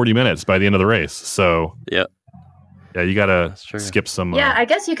hour and 40 minutes by the end of the race. So yeah, you gotta That's true. skip some. Yeah, I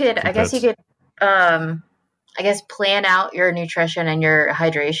guess you could. some I guess you pits. could. Plan out your nutrition and your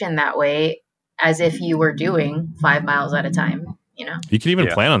hydration that way, as if you were doing 5 miles at a time. You can even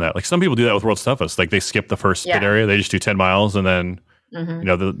Yeah. plan on that. Like some people do that with World's Toughest. Like they skip the first pit Yeah. area, they just do 10 miles, and then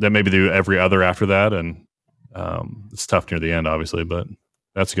Mhm. they maybe do every other after that. And it's tough near the end, obviously, but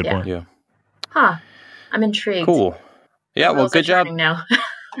that's a good Yeah. point. yeah, Huh. I'm intrigued. cool. Yeah, My well, wheels good are job. turning now.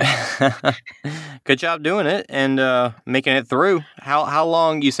 Good job doing it and making it through. How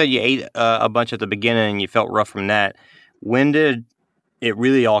long? You said you ate a bunch at the beginning and you felt rough from that. When did it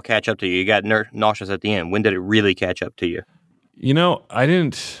really all catch up to you? You got nauseous at the end. When did it really catch up to you? I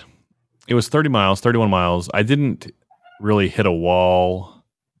didn't. It was 31 miles. I didn't really hit a wall.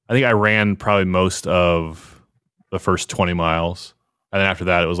 I think I ran probably most of the first 20 miles. And then after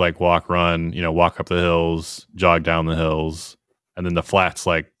that, it was like walk, run, walk up the hills, jog down the hills. And then the flats,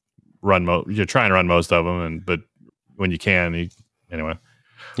 like you try and run most of them. But when you can, anyway.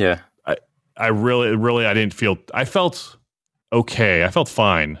 Yeah. I really, I didn't feel, I felt okay. I felt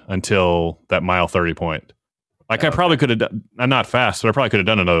fine until that mile 30 point. Like I probably could have done, I'm not fast, but I probably could have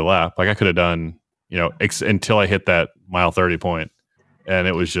done another lap. Like I could have done, until I hit that mile 30 point. And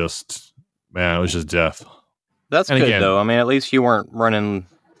it was just death. That's And good, again- though. I mean, at least you weren't running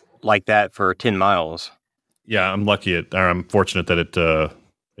like that for 10 miles. Yeah, I'm I'm fortunate that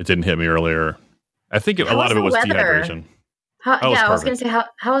it didn't hit me earlier. I think a How lot of it was was the weather? dehydration. I was perfect. going to say,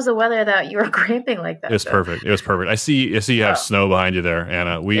 how was the weather that you were cramping like that? It was though? perfect. It was perfect. I see you have Oh. snow behind you there,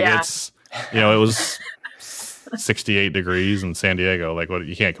 Anna. Yeah. It was 68 degrees in San Diego. Like what?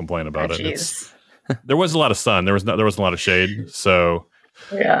 You can't complain Oh, about it. jeez. There was a lot of sun. There wasn't a lot of shade. So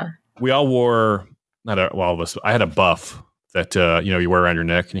Yeah. we all wore all of us. I had a buff that you wear around your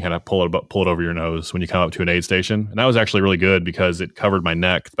neck and you kind of pull it over your nose when you come up to an aid station, and that was actually really good because it covered my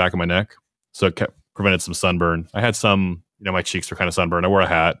neck, the back of my neck, so it prevented some sunburn. I had some, my cheeks were kind of sunburned. I wore a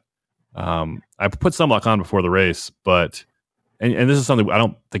hat. I put sunblock on before the race, but and this is something I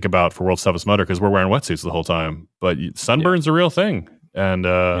don't think about for World's Toughest Mudder because we're wearing wetsuits the whole time. But sunburn's a real thing, and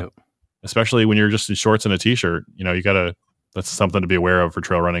especially when you're just in shorts and a t-shirt, you gotta. That's something to be aware of for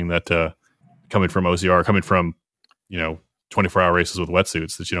trail running. That coming from OCR, coming from 24-hour races with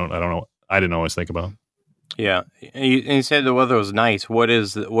wetsuits that I didn't always think about. Yeah. And you said the weather was nice. What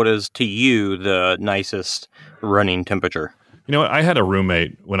is to you the nicest running temperature? I had a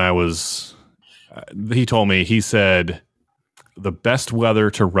roommate when I was, he told me, he said, the best weather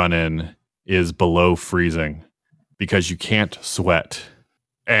to run in is below freezing because you can't sweat.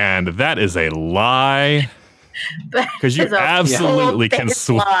 And that is a lie because you It's a absolutely can full-faced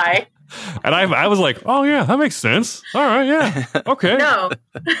sweat. lie. And I was like, oh yeah, that makes sense. All right. Yeah. Okay. No,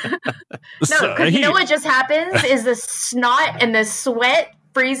 So because you know what just happens is the snot and the sweat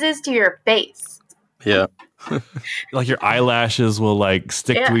freezes to your face. Yeah. like your eyelashes will like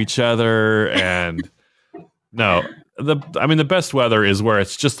stick to Yeah. each other, and no, the best weather is where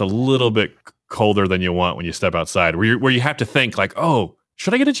it's just a little bit colder than you want when you step outside, where you have to think like, oh,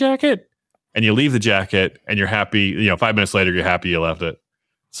 should I get a jacket? And you leave the jacket and you're happy, 5 minutes later you're happy you left it.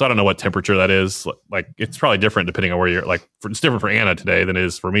 So I don't know what temperature that is. Like it's probably different depending on where you're. It's different for Anna today than it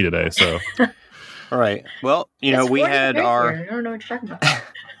is for me today. So All right. Well, It's we 40 had degrees our here. I don't know what you're talking about.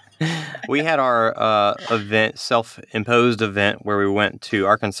 we had our event, self-imposed event, where we went to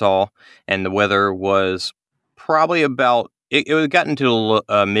Arkansas, and the weather was probably about. It was gotten to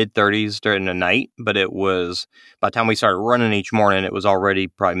mid 30s during the night, but it was by the time we started running each morning, it was already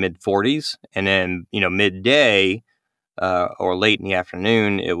probably mid 40s, and then midday. Or late in the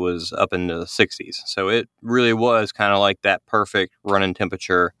afternoon, it was up into the 60s. So it really was kind of like that perfect running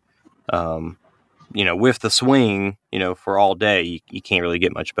temperature, with the swing, for all day. You can't really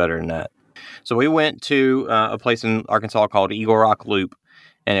get much better than that. So we went to a place in Arkansas called Eagle Rock Loop,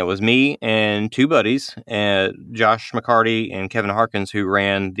 and it was me and two buddies, Josh McCarty and Kevin Harkins, who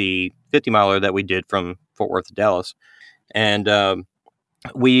ran the 50-miler that we did from Fort Worth to Dallas. And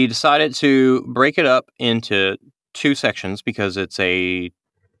we decided to break it up into two sections because they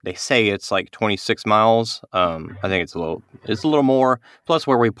say it's like 26 miles. I think it's a little more. Plus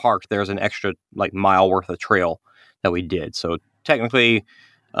where we parked, there's an extra like mile worth of trail that we did. So technically,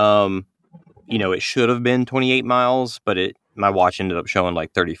 it should have been 28 miles, but my watch ended up showing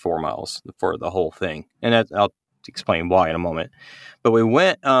like 34 miles for the whole thing. And I'll explain why in a moment. But we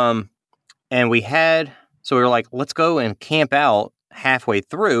went, and so we were like, let's go and camp out halfway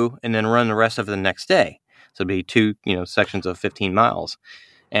through and then run the rest of the next day. So it'd be 2, sections of 15 miles.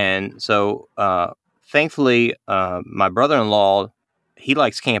 And so, thankfully, my brother-in-law, he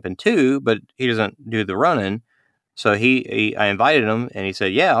likes camping too, but he doesn't do the running. So I invited him, and he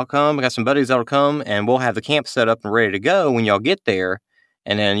said, yeah, I'll come. I got some buddies that'll come, and we'll have the camp set up and ready to go when y'all get there.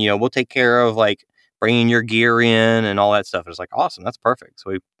 And then, we'll take care of, like, bringing your gear in and all that stuff. It's like, awesome, that's perfect.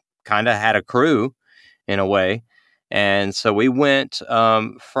 So we kind of had a crew in a way. And so we went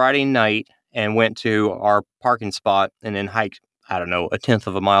Friday night and went to our parking spot and then hiked, I don't know, 1/10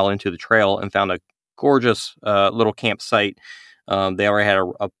 of a mile into the trail and found a gorgeous little campsite. They already had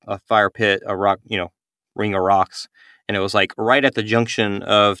a fire pit, a rock, ring of rocks, and it was like right at the junction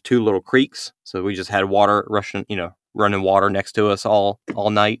of 2 little creeks. So we just had water rushing, running water next to us all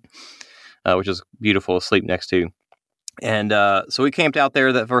night, which is beautiful to sleep next to. And so we camped out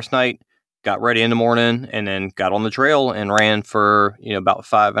there that first night, got ready in the morning, and then got on the trail and ran for about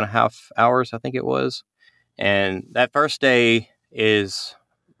 5.5 hours, I think it was. And that first day is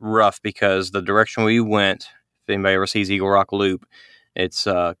rough because the direction we went, if anybody ever sees Eagle Rock Loop, it's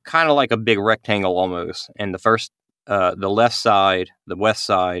kind of like a big rectangle almost. And the left side, the west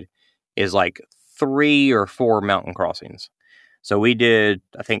side, is like 3 or 4 mountain crossings. So we did,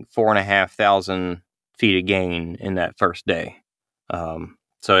 I think, 4,500 feet of gain in that first day.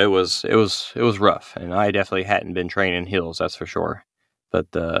 So it was rough, and I definitely hadn't been training hills, that's for sure. But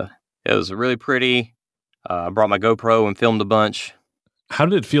it was really pretty. I brought my GoPro and filmed a bunch. How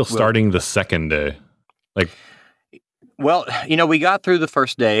did it feel starting the second day? Well, we got through the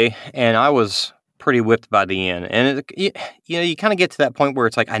first day, and I was pretty whipped by the end. And, you kind of get to that point where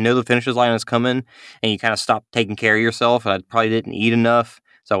it's like, I know the finisher's line is coming, and you kind of stop taking care of yourself. And I probably didn't eat enough,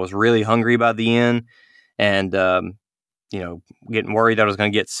 so I was really hungry by the end. And, getting worried that I was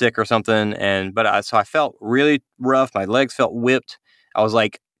going to get sick or something. So I felt really rough. My legs felt whipped. I was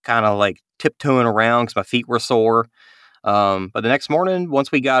like, kind of like tiptoeing around because my feet were sore. But the next morning,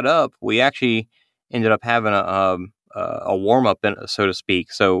 once we got up, we actually ended up having a warm up, so to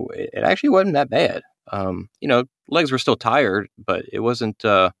speak. So it actually wasn't that bad. Legs were still tired, but it wasn't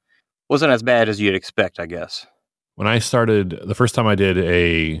as bad as you'd expect, I guess. When I started, the first time I did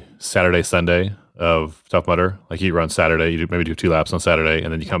a Saturday, Sunday of Tough Mudder, like you run Saturday, you maybe do 2 laps on Saturday,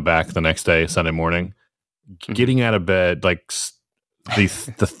 and then you come back the next day, Sunday morning. Getting out of bed, like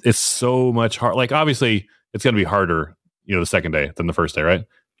it's so much hard. Like obviously, it's going to be harder, the second day than the first day, right?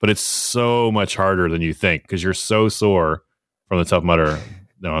 But it's so much harder than you think because you're so sore from the Tough Mudder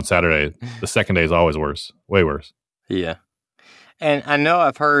on Saturday. The second day is always worse, way worse. Yeah. And I know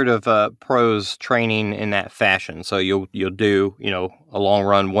I've heard of pros training in that fashion. So you'll do, a long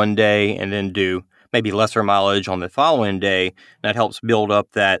run one day and then do maybe lesser mileage on the following day. That helps build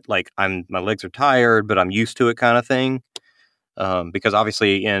up that, like, my legs are tired, but I'm used to it kind of thing. Because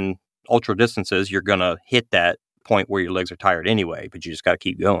obviously in ultra distances, you're going to hit that point where your legs are tired anyway, but you just got to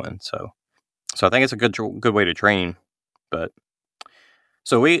keep going. So I think it's a good way to train. But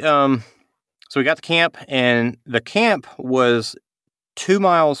so we got to camp, and the camp was 2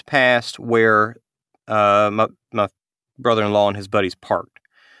 miles past where my brother-in-law and his buddies parked.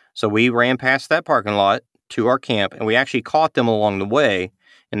 So we ran past that parking lot to our camp, and we actually caught them along the way,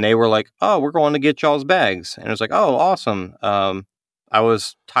 and they were like, oh, we're going to get y'all's bags. And it was like, oh, awesome. I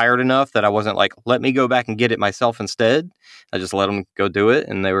was tired enough that I wasn't like, let me go back and get it myself instead. I just let them go do it,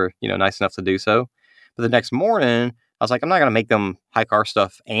 and they were, nice enough to do so. But the next morning, I was like, I'm not going to make them hike our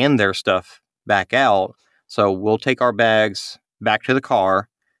stuff and their stuff back out. So we'll take our bags back to the car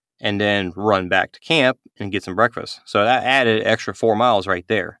and then run back to camp and get some breakfast. So that added extra 4 miles right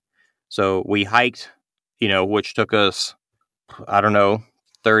there. So we hiked, which took us, I don't know,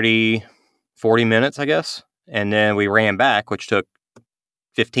 30, 40 minutes, I guess. And then we ran back, which took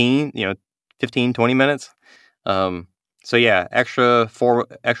 15, 20 minutes. So yeah, extra 4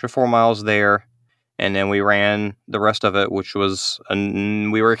 miles there. And then we ran the rest of it, which was,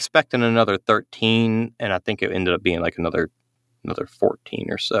 we were expecting another 13, and I think it ended up being like another 14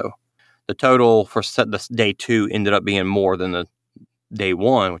 or so. The total for this day 2 ended up being more than the day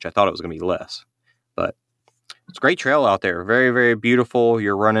 1, which I thought it was going to be less. But it's a great trail out there. Very, very beautiful.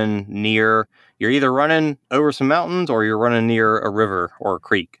 You're either running over some mountains or you're running near a river or a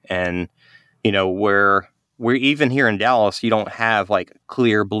creek. And, where we're even here in Dallas, you don't have like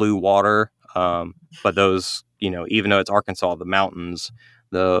clear blue water. But those, even though it's Arkansas, the mountains,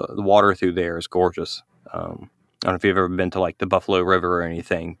 the water through there is gorgeous. don't know if you've ever been to like the Buffalo River or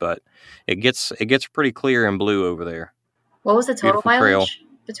anything, but it gets pretty clear and blue over there. What was the total Beautiful trail. mileage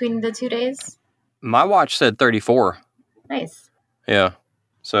between the 2 days? My watch said 34. Nice. Yeah.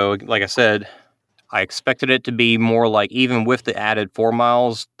 So, like I said, I expected it to be more like, even with the added 4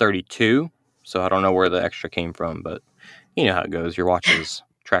 miles, 32. So I don't know where the extra came from, but you know how it goes. Your watch is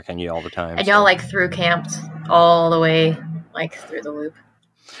tracking you all the time. And y'all like through camped all the way, like through the loop,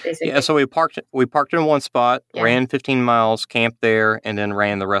 basically. Yeah, so we parked in one spot, Yeah. ran 15 miles, camped there, and then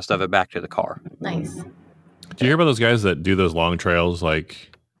ran the rest of it back to the car. Nice. Do you hear about those guys that do those long trails?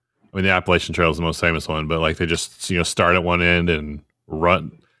 Like, I mean, the Appalachian Trail is the most famous one, but like they just, start at one end and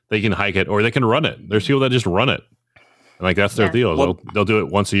run. They can hike it or they can run it. There's people that just run it. And like that's their Yeah. deal. Well- They'll do it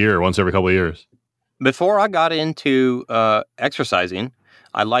once a year, once every couple of years. Before I got into exercising,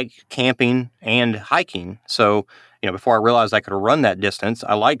 I liked camping and hiking. So, before I realized I could run that distance,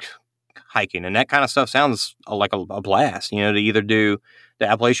 I liked hiking. And that kind of stuff sounds like a blast, to either do the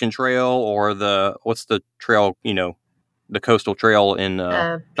Appalachian Trail or what's the trail, the coastal trail in,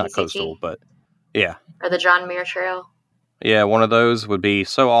 not PCT, coastal, but yeah. or the John Muir Trail. Yeah, one of those would be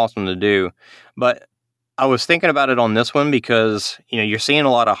so awesome to do. But I was thinking about it on this one because, you're seeing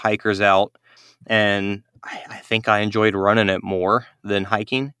a lot of hikers out, and I think I enjoyed running it more than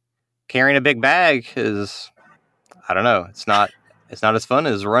hiking. Carrying a big bag is, I don't know, it's not as fun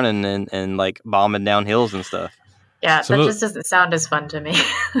as running and like bombing down hills and stuff. Yeah, So that the- just doesn't sound as fun to me.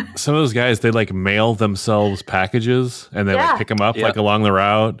 Some of those guys, they like mail themselves packages and they Yeah. like pick them up Yeah. like along the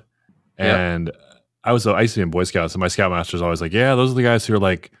route. Yeah. And I used to be in Boy Scouts, and my Scoutmaster's always like, yeah, those are the guys who are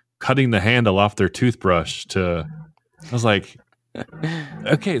like cutting the handle off their toothbrush I was like,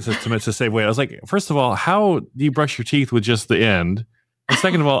 okay, so it's to save weight. I was like, first of all, how do you brush your teeth with just the end? And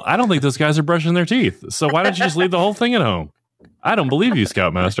second of all, I don't think those guys are brushing their teeth. So why don't you just leave the whole thing at home? I don't believe you,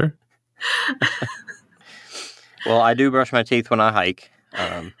 Scoutmaster. Well, I do brush my teeth when I hike.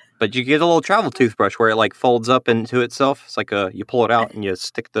 But you get a little travel toothbrush where it like folds up into itself. It's like you pull it out and you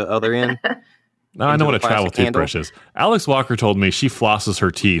stick the other end. Now I Into know what the a travel plastic handle. toothbrush is. Alex Walker told me she flosses her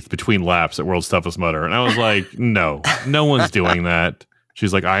teeth between laps at World's Toughest Mudder. And I was like, no one's doing that.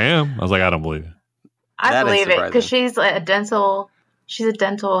 She's like, I am. I was like, I don't believe it. I That is believe it because surprising. she's a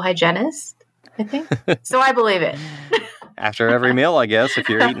dental hygienist, I think. So I believe it. After every meal, I guess, if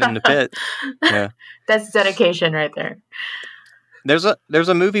you're eating in the pit. Yeah. That's dedication right there. There's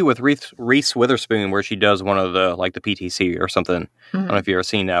a movie with Reese Witherspoon where she does one of the like the PTC or something. I don't know if you've ever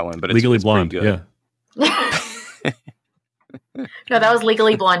seen that one, but Legally it's Blonde. pretty good. Yeah. No, that was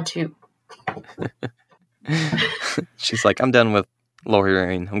Legally Blonde 2. She's like, I'm done with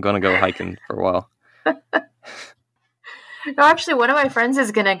lawyering. I'm going to go hiking for a while. No, actually, one of my friends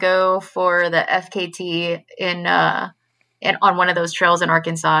is going to go for the FKT in on one of those trails in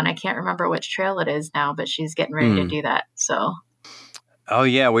Arkansas, and I can't remember which trail it is now, but she's getting ready to do that. So, Oh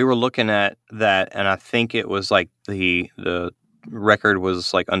yeah, we were looking at that, and I think it was like the record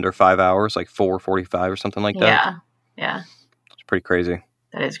was like under 5 hours, like 4:45 or something like that. yeah, It's pretty crazy.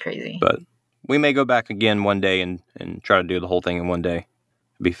 that is crazy. But we may go back again one day and try to do the whole thing in one day.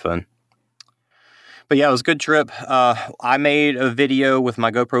 It'd be fun. But yeah, it was a good trip. I made a video with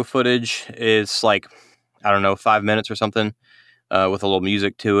my GoPro footage. It's like, I don't know, 5 minutes or something, with a little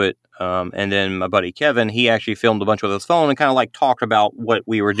music to it. And then my buddy Kevin, he actually filmed a bunch with his phone and kind of like talked about what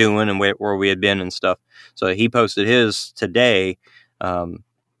we were doing and where we had been and stuff. So he posted his today.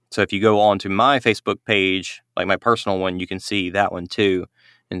 So if you go on to my Facebook page, like my personal one, you can see that one too,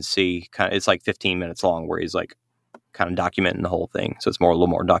 and see it's like 15 minutes long where he's like kind of documenting the whole thing. So it's a little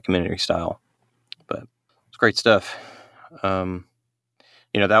more documentary style, but it's great stuff.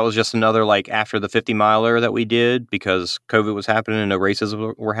 That was just another like after the 50 miler that we did because COVID was happening and no races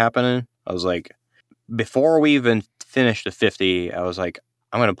were happening. I was like, before we even finished the 50, I was like,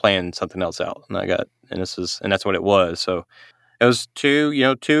 I'm going to plan something else out. And that's what it was. So it was two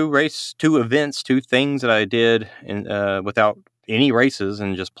events, two things that I did without any races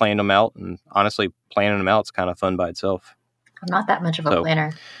and just planned them out. And honestly, planning them out is kind of fun by itself. I'm not that much of a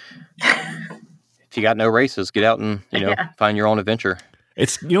planner. If you got no races, get out and, find your own adventure.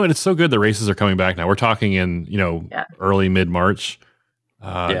 It's it's so good the races are coming back now. We're talking in early mid-March.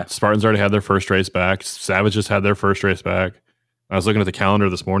 Spartans already had their first race back. Savages had their first race back. I was looking at the calendar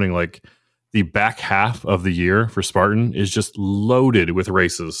this morning. Like the back half of the year for Spartan is just loaded with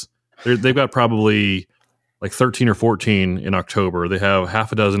races. They've got probably like 13 or 14 in October. They have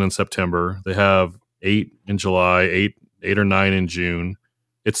half a dozen in September. They have 8 in July, 8 or 9 in June.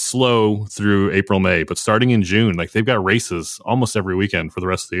 It's slow through April, May, but starting in June, like they've got races almost every weekend for the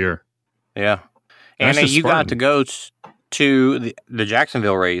rest of the year. Yeah. And Anna, you got to go to the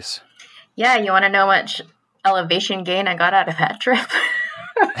Jacksonville race. Yeah, you want to know much elevation gain I got out of that trip.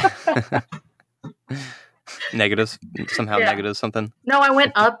 Negative, somehow negative something. No, I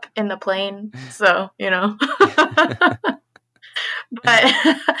went up in the plane, so But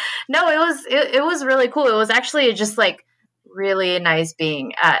no, it was really cool. It was actually just like really nice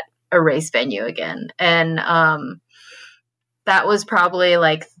being at a race venue again, and that was probably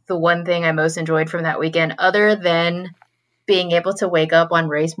like the one thing I most enjoyed from that weekend, other than being able to wake up on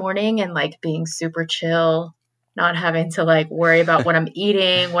race morning and like being super chill, not having to like worry about what I'm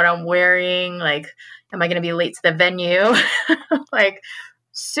eating, what I'm wearing, like am I going to be late to the venue? Like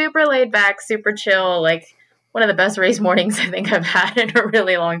super laid back, super chill, like one of the best race mornings I think I've had in a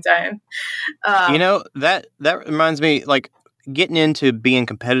really long time. That reminds me, like getting into being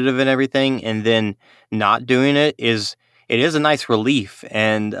competitive and everything and then not doing it is a nice relief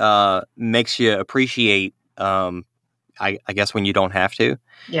and makes you appreciate, I guess, when you don't have to.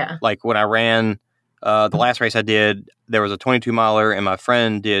 Yeah. Like when I ran the last race I did, there was a 22 miler and my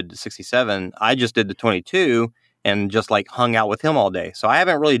friend did 67. I just did the 22 and just like hung out with him all day. So I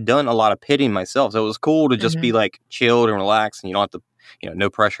haven't really done a lot of pitting myself. So it was cool to just be like chilled and relaxed and you don't have to, no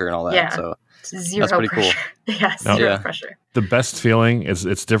pressure and all that. Yeah. So Zero that's pretty pressure. cool. Yeah, zero pressure. The best feeling is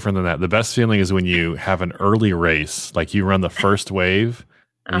it's different than that. The best feeling is when you have an early race, like you run the first wave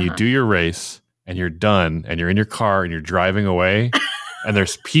and you do your race and you're done and you're in your car and you're driving away and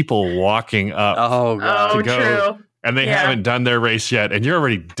there's people walking up to go. True. And they haven't done their race yet, and you're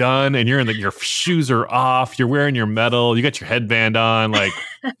already done, and your shoes are off, you're wearing your medal, you got your headband on. Like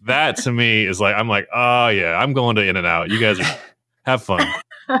that to me is like, I'm like, oh yeah, I'm going to In-N-Out. You guys have fun.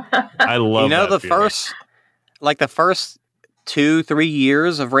 I love that the feeling. the first 2-3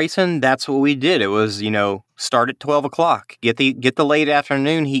 years of racing, that's what we did. It was, start at 12 o'clock, get the late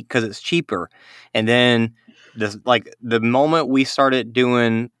afternoon heat because it's cheaper. And then the moment we started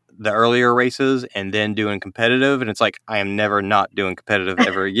doing the earlier races and then doing competitive, and it's like, I am never not doing competitive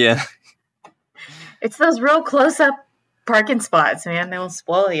ever again. It's those real close up parking spots, man. They will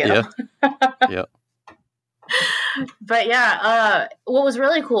spoil you. Yeah. Yeah. But yeah, what was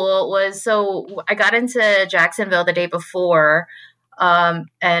really cool was, so I got into Jacksonville the day before, and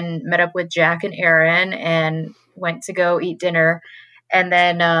met up with Jack and Aaron and went to go eat dinner. And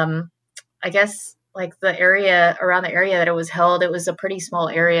then, I guess like around the area that it was held, it was a pretty small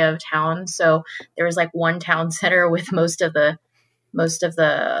area of town. So there was like one town center with most of the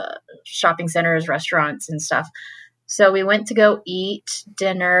shopping centers, restaurants and stuff. So we went to go eat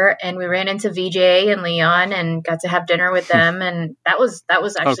dinner and we ran into VJ and Leon and got to have dinner with them. And that was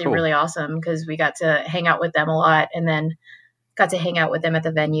actually really awesome because we got to hang out with them a lot and then got to hang out with them at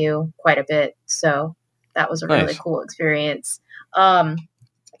the venue quite a bit. So that was a really cool experience.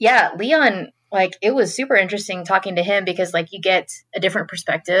 Leon, like it was super interesting talking to him because like you get a different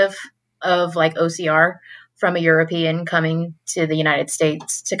perspective of like OCR from a European coming to the United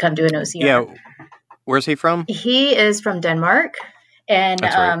States to come do an OCR. Yeah. Where's he from? He is from Denmark, and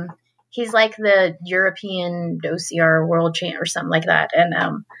right. He's like the European OCR world champ or something like that. And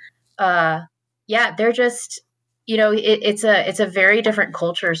they're just, it's a very different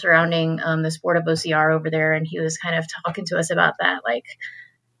culture surrounding the sport of OCR over there. And he was kind of talking to us about that, like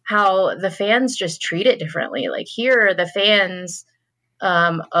how the fans just treat it differently. Like here, the fans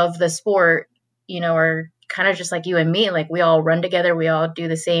of the sport, are kind of just like you and me. Like we all run together, we all do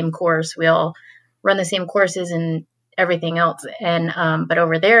the same course, we all run the same courses and everything else. And, but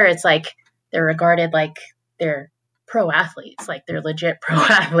over there, it's like, they're regarded like they're pro athletes, like they're legit pro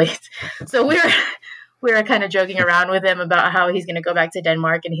athletes. So we were kind of joking around with him about how he's going to go back to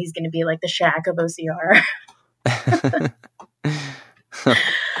Denmark and he's going to be like the Shaq of OCR.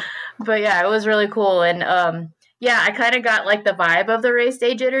 But yeah, it was really cool. And, I kind of got like the vibe of the race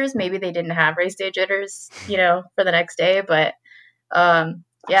day jitters. Maybe they didn't have race day jitters, for the next day, but,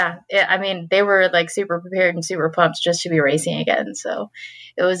 they were like super prepared and super pumped just to be racing again. So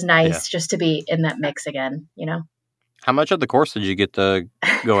it was nice just to be in that mix again, How much of the course did you get to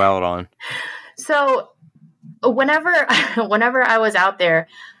go out on? So whenever I was out there,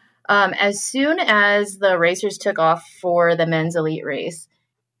 as soon as the racers took off for the men's elite race,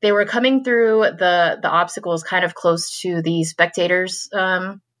 they were coming through the obstacles kind of close to the spectators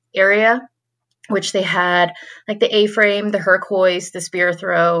area, which they had like the A-frame, the Herc hoist, the spear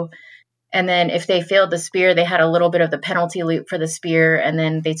throw. And then if they failed the spear, they had a little bit of the penalty loop for the spear. And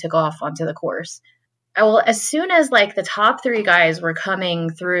then they took off onto the course. Well, as soon as like the top three guys were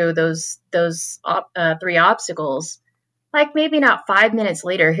coming through those three obstacles, like maybe not 5 minutes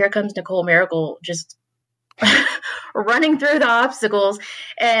later, here comes Nicole Miracle just running through the obstacles.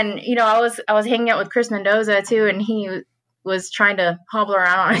 And, I was hanging out with Chris Mendoza too. And he was trying to hobble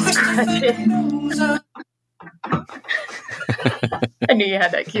around on his crutches. I knew you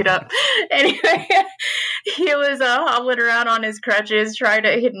had that queued up. Anyway, he was hobbling around on his crutches,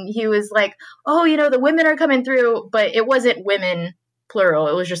 he was like, oh, the women are coming through, but it wasn't women, plural.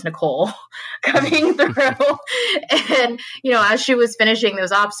 It was just Nicole coming through. And, as she was finishing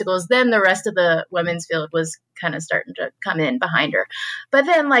those obstacles, then the rest of the women's field was kind of starting to come in behind her. But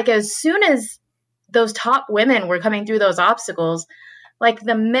then, like, as soon as those top women were coming through those obstacles, like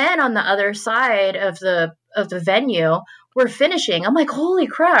the men on the other side of the venue were finishing. I'm like, holy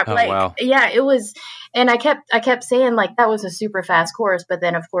crap. Oh, like, wow. Yeah, it was. And I kept saying, like, that was a super fast course. But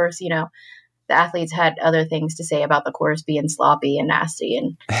then, of course, the athletes had other things to say about the course being sloppy and nasty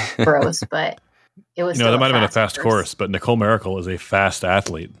and gross, but it was that might have been a fast course, but Nicole Miracle is a fast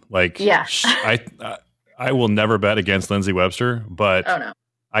athlete. Like, yeah. I will never bet against Lindsay Webster, but oh, no.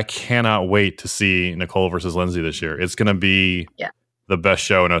 I cannot wait to see Nicole versus Lindsay this year. It's going to be the best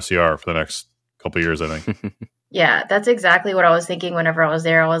show in OCR for the next couple of years, I think. Yeah, that's exactly what I was thinking whenever I was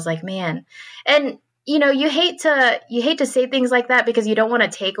there. I was like, man, and you hate to say things like that because you don't want to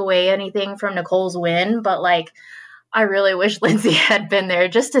take away anything from Nicole's win, but like, I really wish Lindsay had been there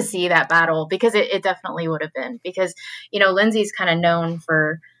just to see that battle, because it definitely would have been, because, Lindsay's kind of known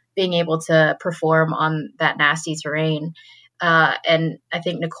for being able to perform on that nasty terrain. And I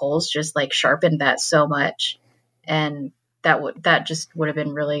think Nicole's just like sharpened that so much, and that just would have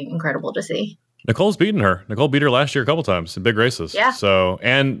been really incredible to see. Nicole's beaten her. Nicole beat her last year a couple times in big races. Yeah. So,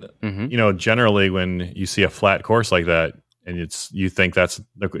 and generally when you see a flat course like that, and you think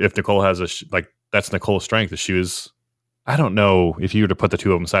if Nicole has that's Nicole's strength. She was, I don't know if you were to put the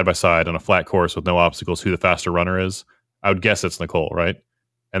two of them side by side on a flat course with no obstacles, who the faster runner is. I would guess it's Nicole, right?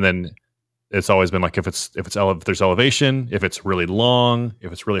 And then it's always been like, if there's elevation, if it's really long,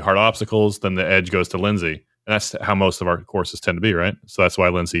 if it's really hard obstacles, then the edge goes to Lindsay. And that's how most of our courses tend to be, right? So that's why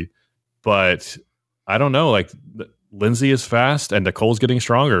Lindsay. But I don't know, like Lindsay is fast and Nicole's getting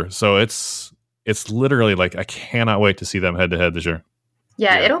stronger. So it's literally like, I cannot wait to see them head to head this year.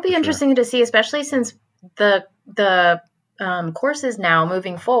 Yeah, it'll be interesting to see, especially since the courses now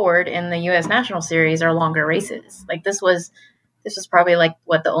moving forward in the U.S. National Series are longer races. Like this was probably like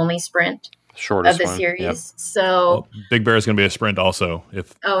the only sprint shortest of the one. series. Yep. So Big Bear is going to be a sprint also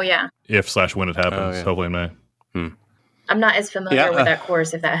if when it happens, hopefully in May. I'm not as familiar with that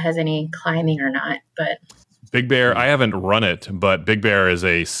course, if that has any climbing or not, but Big Bear, I haven't run it, but Big Bear is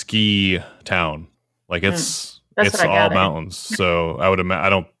a ski town. Like it's all mountains. So I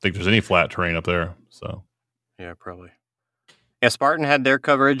don't think there's any flat terrain up there. So yeah, probably. Yeah, Spartan had their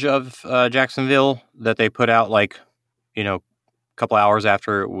coverage of Jacksonville that they put out a couple hours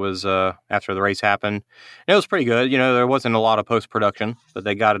after it was after the race happened. And it was pretty good. There wasn't a lot of post production, but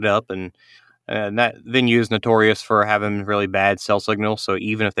they got it up, and that venue is notorious for having really bad cell signal. So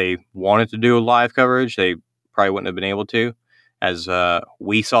even if they wanted to do a live coverage, they probably wouldn't have been able to, as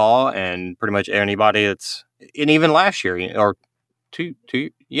we saw, and pretty much anybody and even last year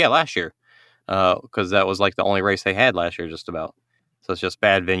last year, because that was like the only race they had last year, just about. So it's just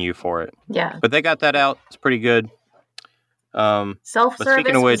bad venue for it. Yeah, but they got that out. It's pretty good.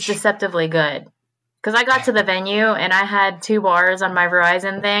 Self-service was deceptively good, because I got to the venue and I had 2 bars on my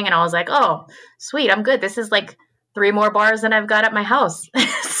Verizon thing, and I was like, oh, sweet, I'm good. This is like 3 more bars than I've got at my house.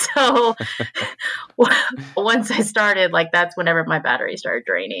 So once I started, like, that's whenever my battery started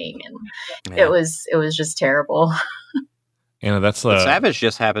draining, and it was just terrible. Anna, that's Savage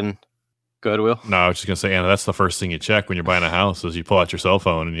just happened. Good, Will. No, I was just gonna say, Anna, that's the first thing you check when you're buying a house, is you pull out your cell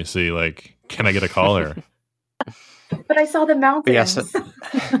phone and you see, like, can I get a call here? But I saw the mountains. Yes.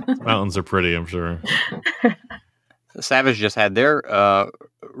 Mountains are pretty, I'm sure. Savage just had their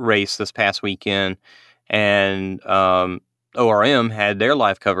race this past weekend, and ORM had their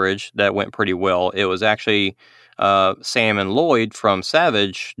live coverage that went pretty well. It was actually Sam and Lloyd from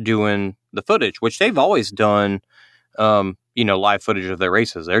Savage doing the footage, which they've always done, live footage of their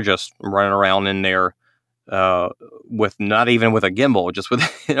races. They're just running around in there with not even with a gimbal, just with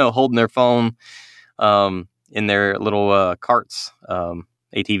holding their phone in their little carts,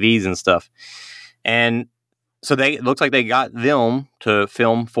 ATVs and stuff. And so it looks like they got them to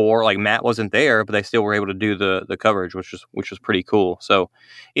film for, like, Matt wasn't there, but they still were able to do the coverage, which was pretty cool. So,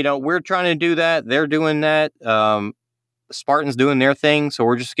 we're trying to do that. They're doing that. Spartan's doing their thing. So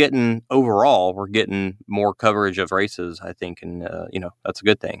we're just getting more coverage of races, I think. And, that's a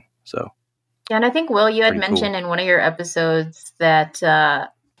good thing. So. Yeah. And I think, Will, you had mentioned in one of your episodes that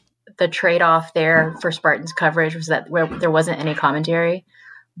the trade-off there for Spartan's coverage was that there wasn't any commentary,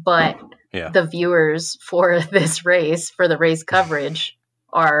 but the viewers for this race, for the race coverage,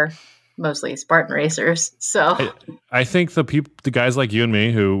 are mostly Spartan racers. So I think the guys like you and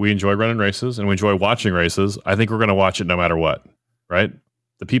me who we enjoy running races and we enjoy watching races, I think we're going to watch it no matter what, right?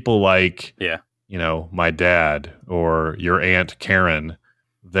 The people like, my dad or your aunt Karen,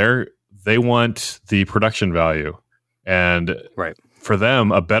 they want the production value, and for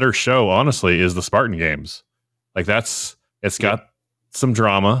them, a better show, honestly, is the Spartan Games. Like it's got some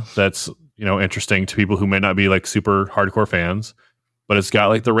drama that's interesting to people who may not be like super hardcore fans. But it's got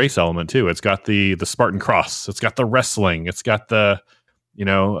like the race element too. It's got the Spartan Cross. It's got the wrestling. It's got the,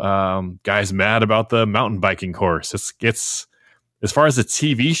 guys mad about the mountain biking course. It's as far as a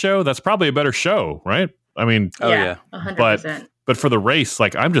TV show, that's probably a better show, right? I mean, 100%. But for the race,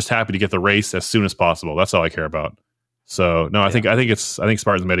 like I'm just happy to get the race as soon as possible. That's all I care about. So no, I think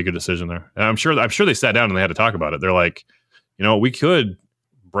Spartans made a good decision there, and I'm sure they sat down and they had to talk about it. They're like, we could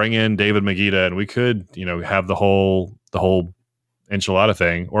bring in David Magida and we could have the whole enchilada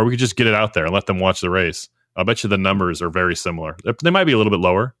thing, or we could just get it out there and let them watch the race. I'll bet you the numbers are very similar. They might be a little bit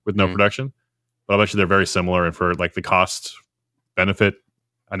lower with no production, but I'll bet you they're very similar. And for like the cost benefit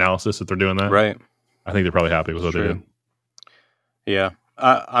analysis that they're doing that, right? I think they're probably happy with what they did. Yeah.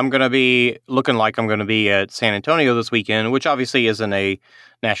 I'm going to be looking like I'm going to be at San Antonio this weekend, which obviously isn't a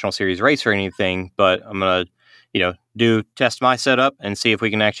National Series race or anything, but I'm going to, test my setup and see if we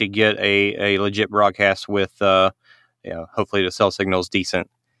can actually get a legit broadcast with, hopefully the cell signal's decent,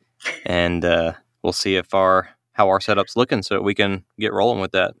 and we'll see how our setup's looking so that we can get rolling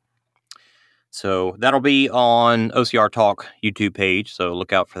with that. So that'll be on OCR Talk YouTube page, so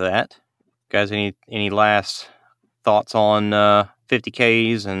look out for that. Guys, any last thoughts on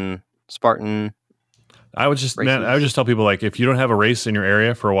 50Ks and Spartan? I would just tell people, like, if you don't have a race in your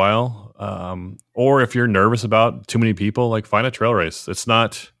area for a while, or if you're nervous about too many people, like, find a trail race. It's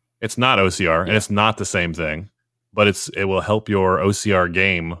not OCR, and it's not the same thing. But it will help your OCR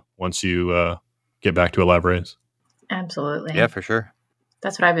game once you get back to a live race. Absolutely. Yeah, for sure.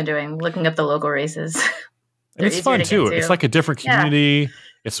 That's what I've been doing, looking up the local races. And it's fun too. It's like a different community. Yeah.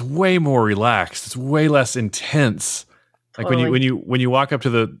 It's way more relaxed. It's way less intense. Like when you walk up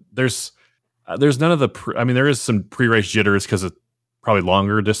to there's none of the there is some pre-race jitters because it's probably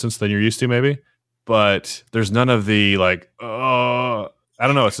longer distance than you're used to maybe, but there's none of the I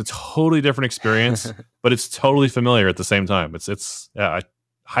don't know. It's a totally different experience, but it's totally familiar at the same time. I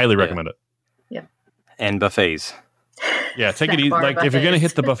highly recommend it. Yeah. And buffets. Yeah, take it easy. Like buffets. If you're gonna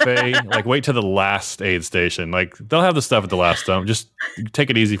hit the buffet, like wait to the last aid station. Like they'll have the stuff at the last stop. Just take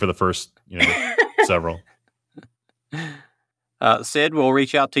it easy for the first, several. Sid, we'll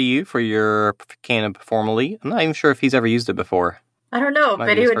reach out to you for your can of Formalite. I'm not even sure if he's ever used it before. I don't know,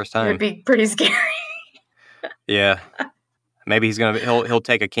 but it would be pretty scary. Yeah. Maybe he'll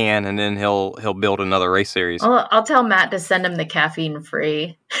take a can and then he'll build another race series. I'll tell Matt to send him the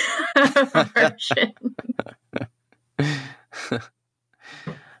caffeine-free version.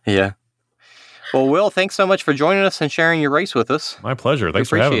 Yeah. Well, Will, thanks so much for joining us and sharing your race with us. My pleasure. Thanks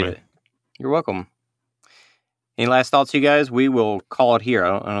for having me. You're welcome. Any last thoughts, you guys? We will call it here.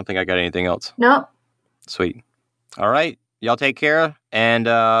 I don't think I got anything else. No. Sweet. All right. Y'all take care, and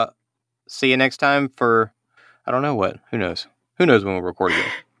see you next time for, I don't know what. Who knows? Who knows when we'll record again?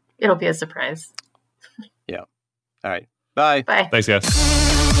 It'll be a surprise. Yeah. All right. Bye. Bye. Thanks, guys.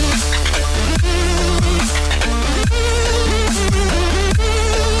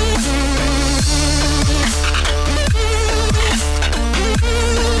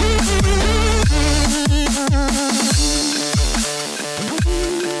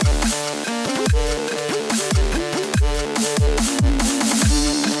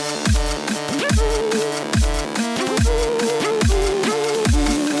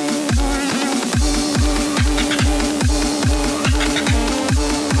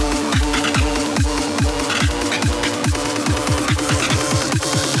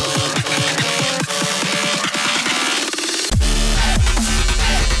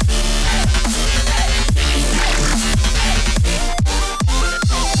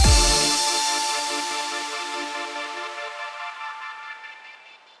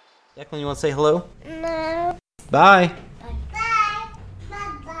 Declan, you want to say hello? No. Bye.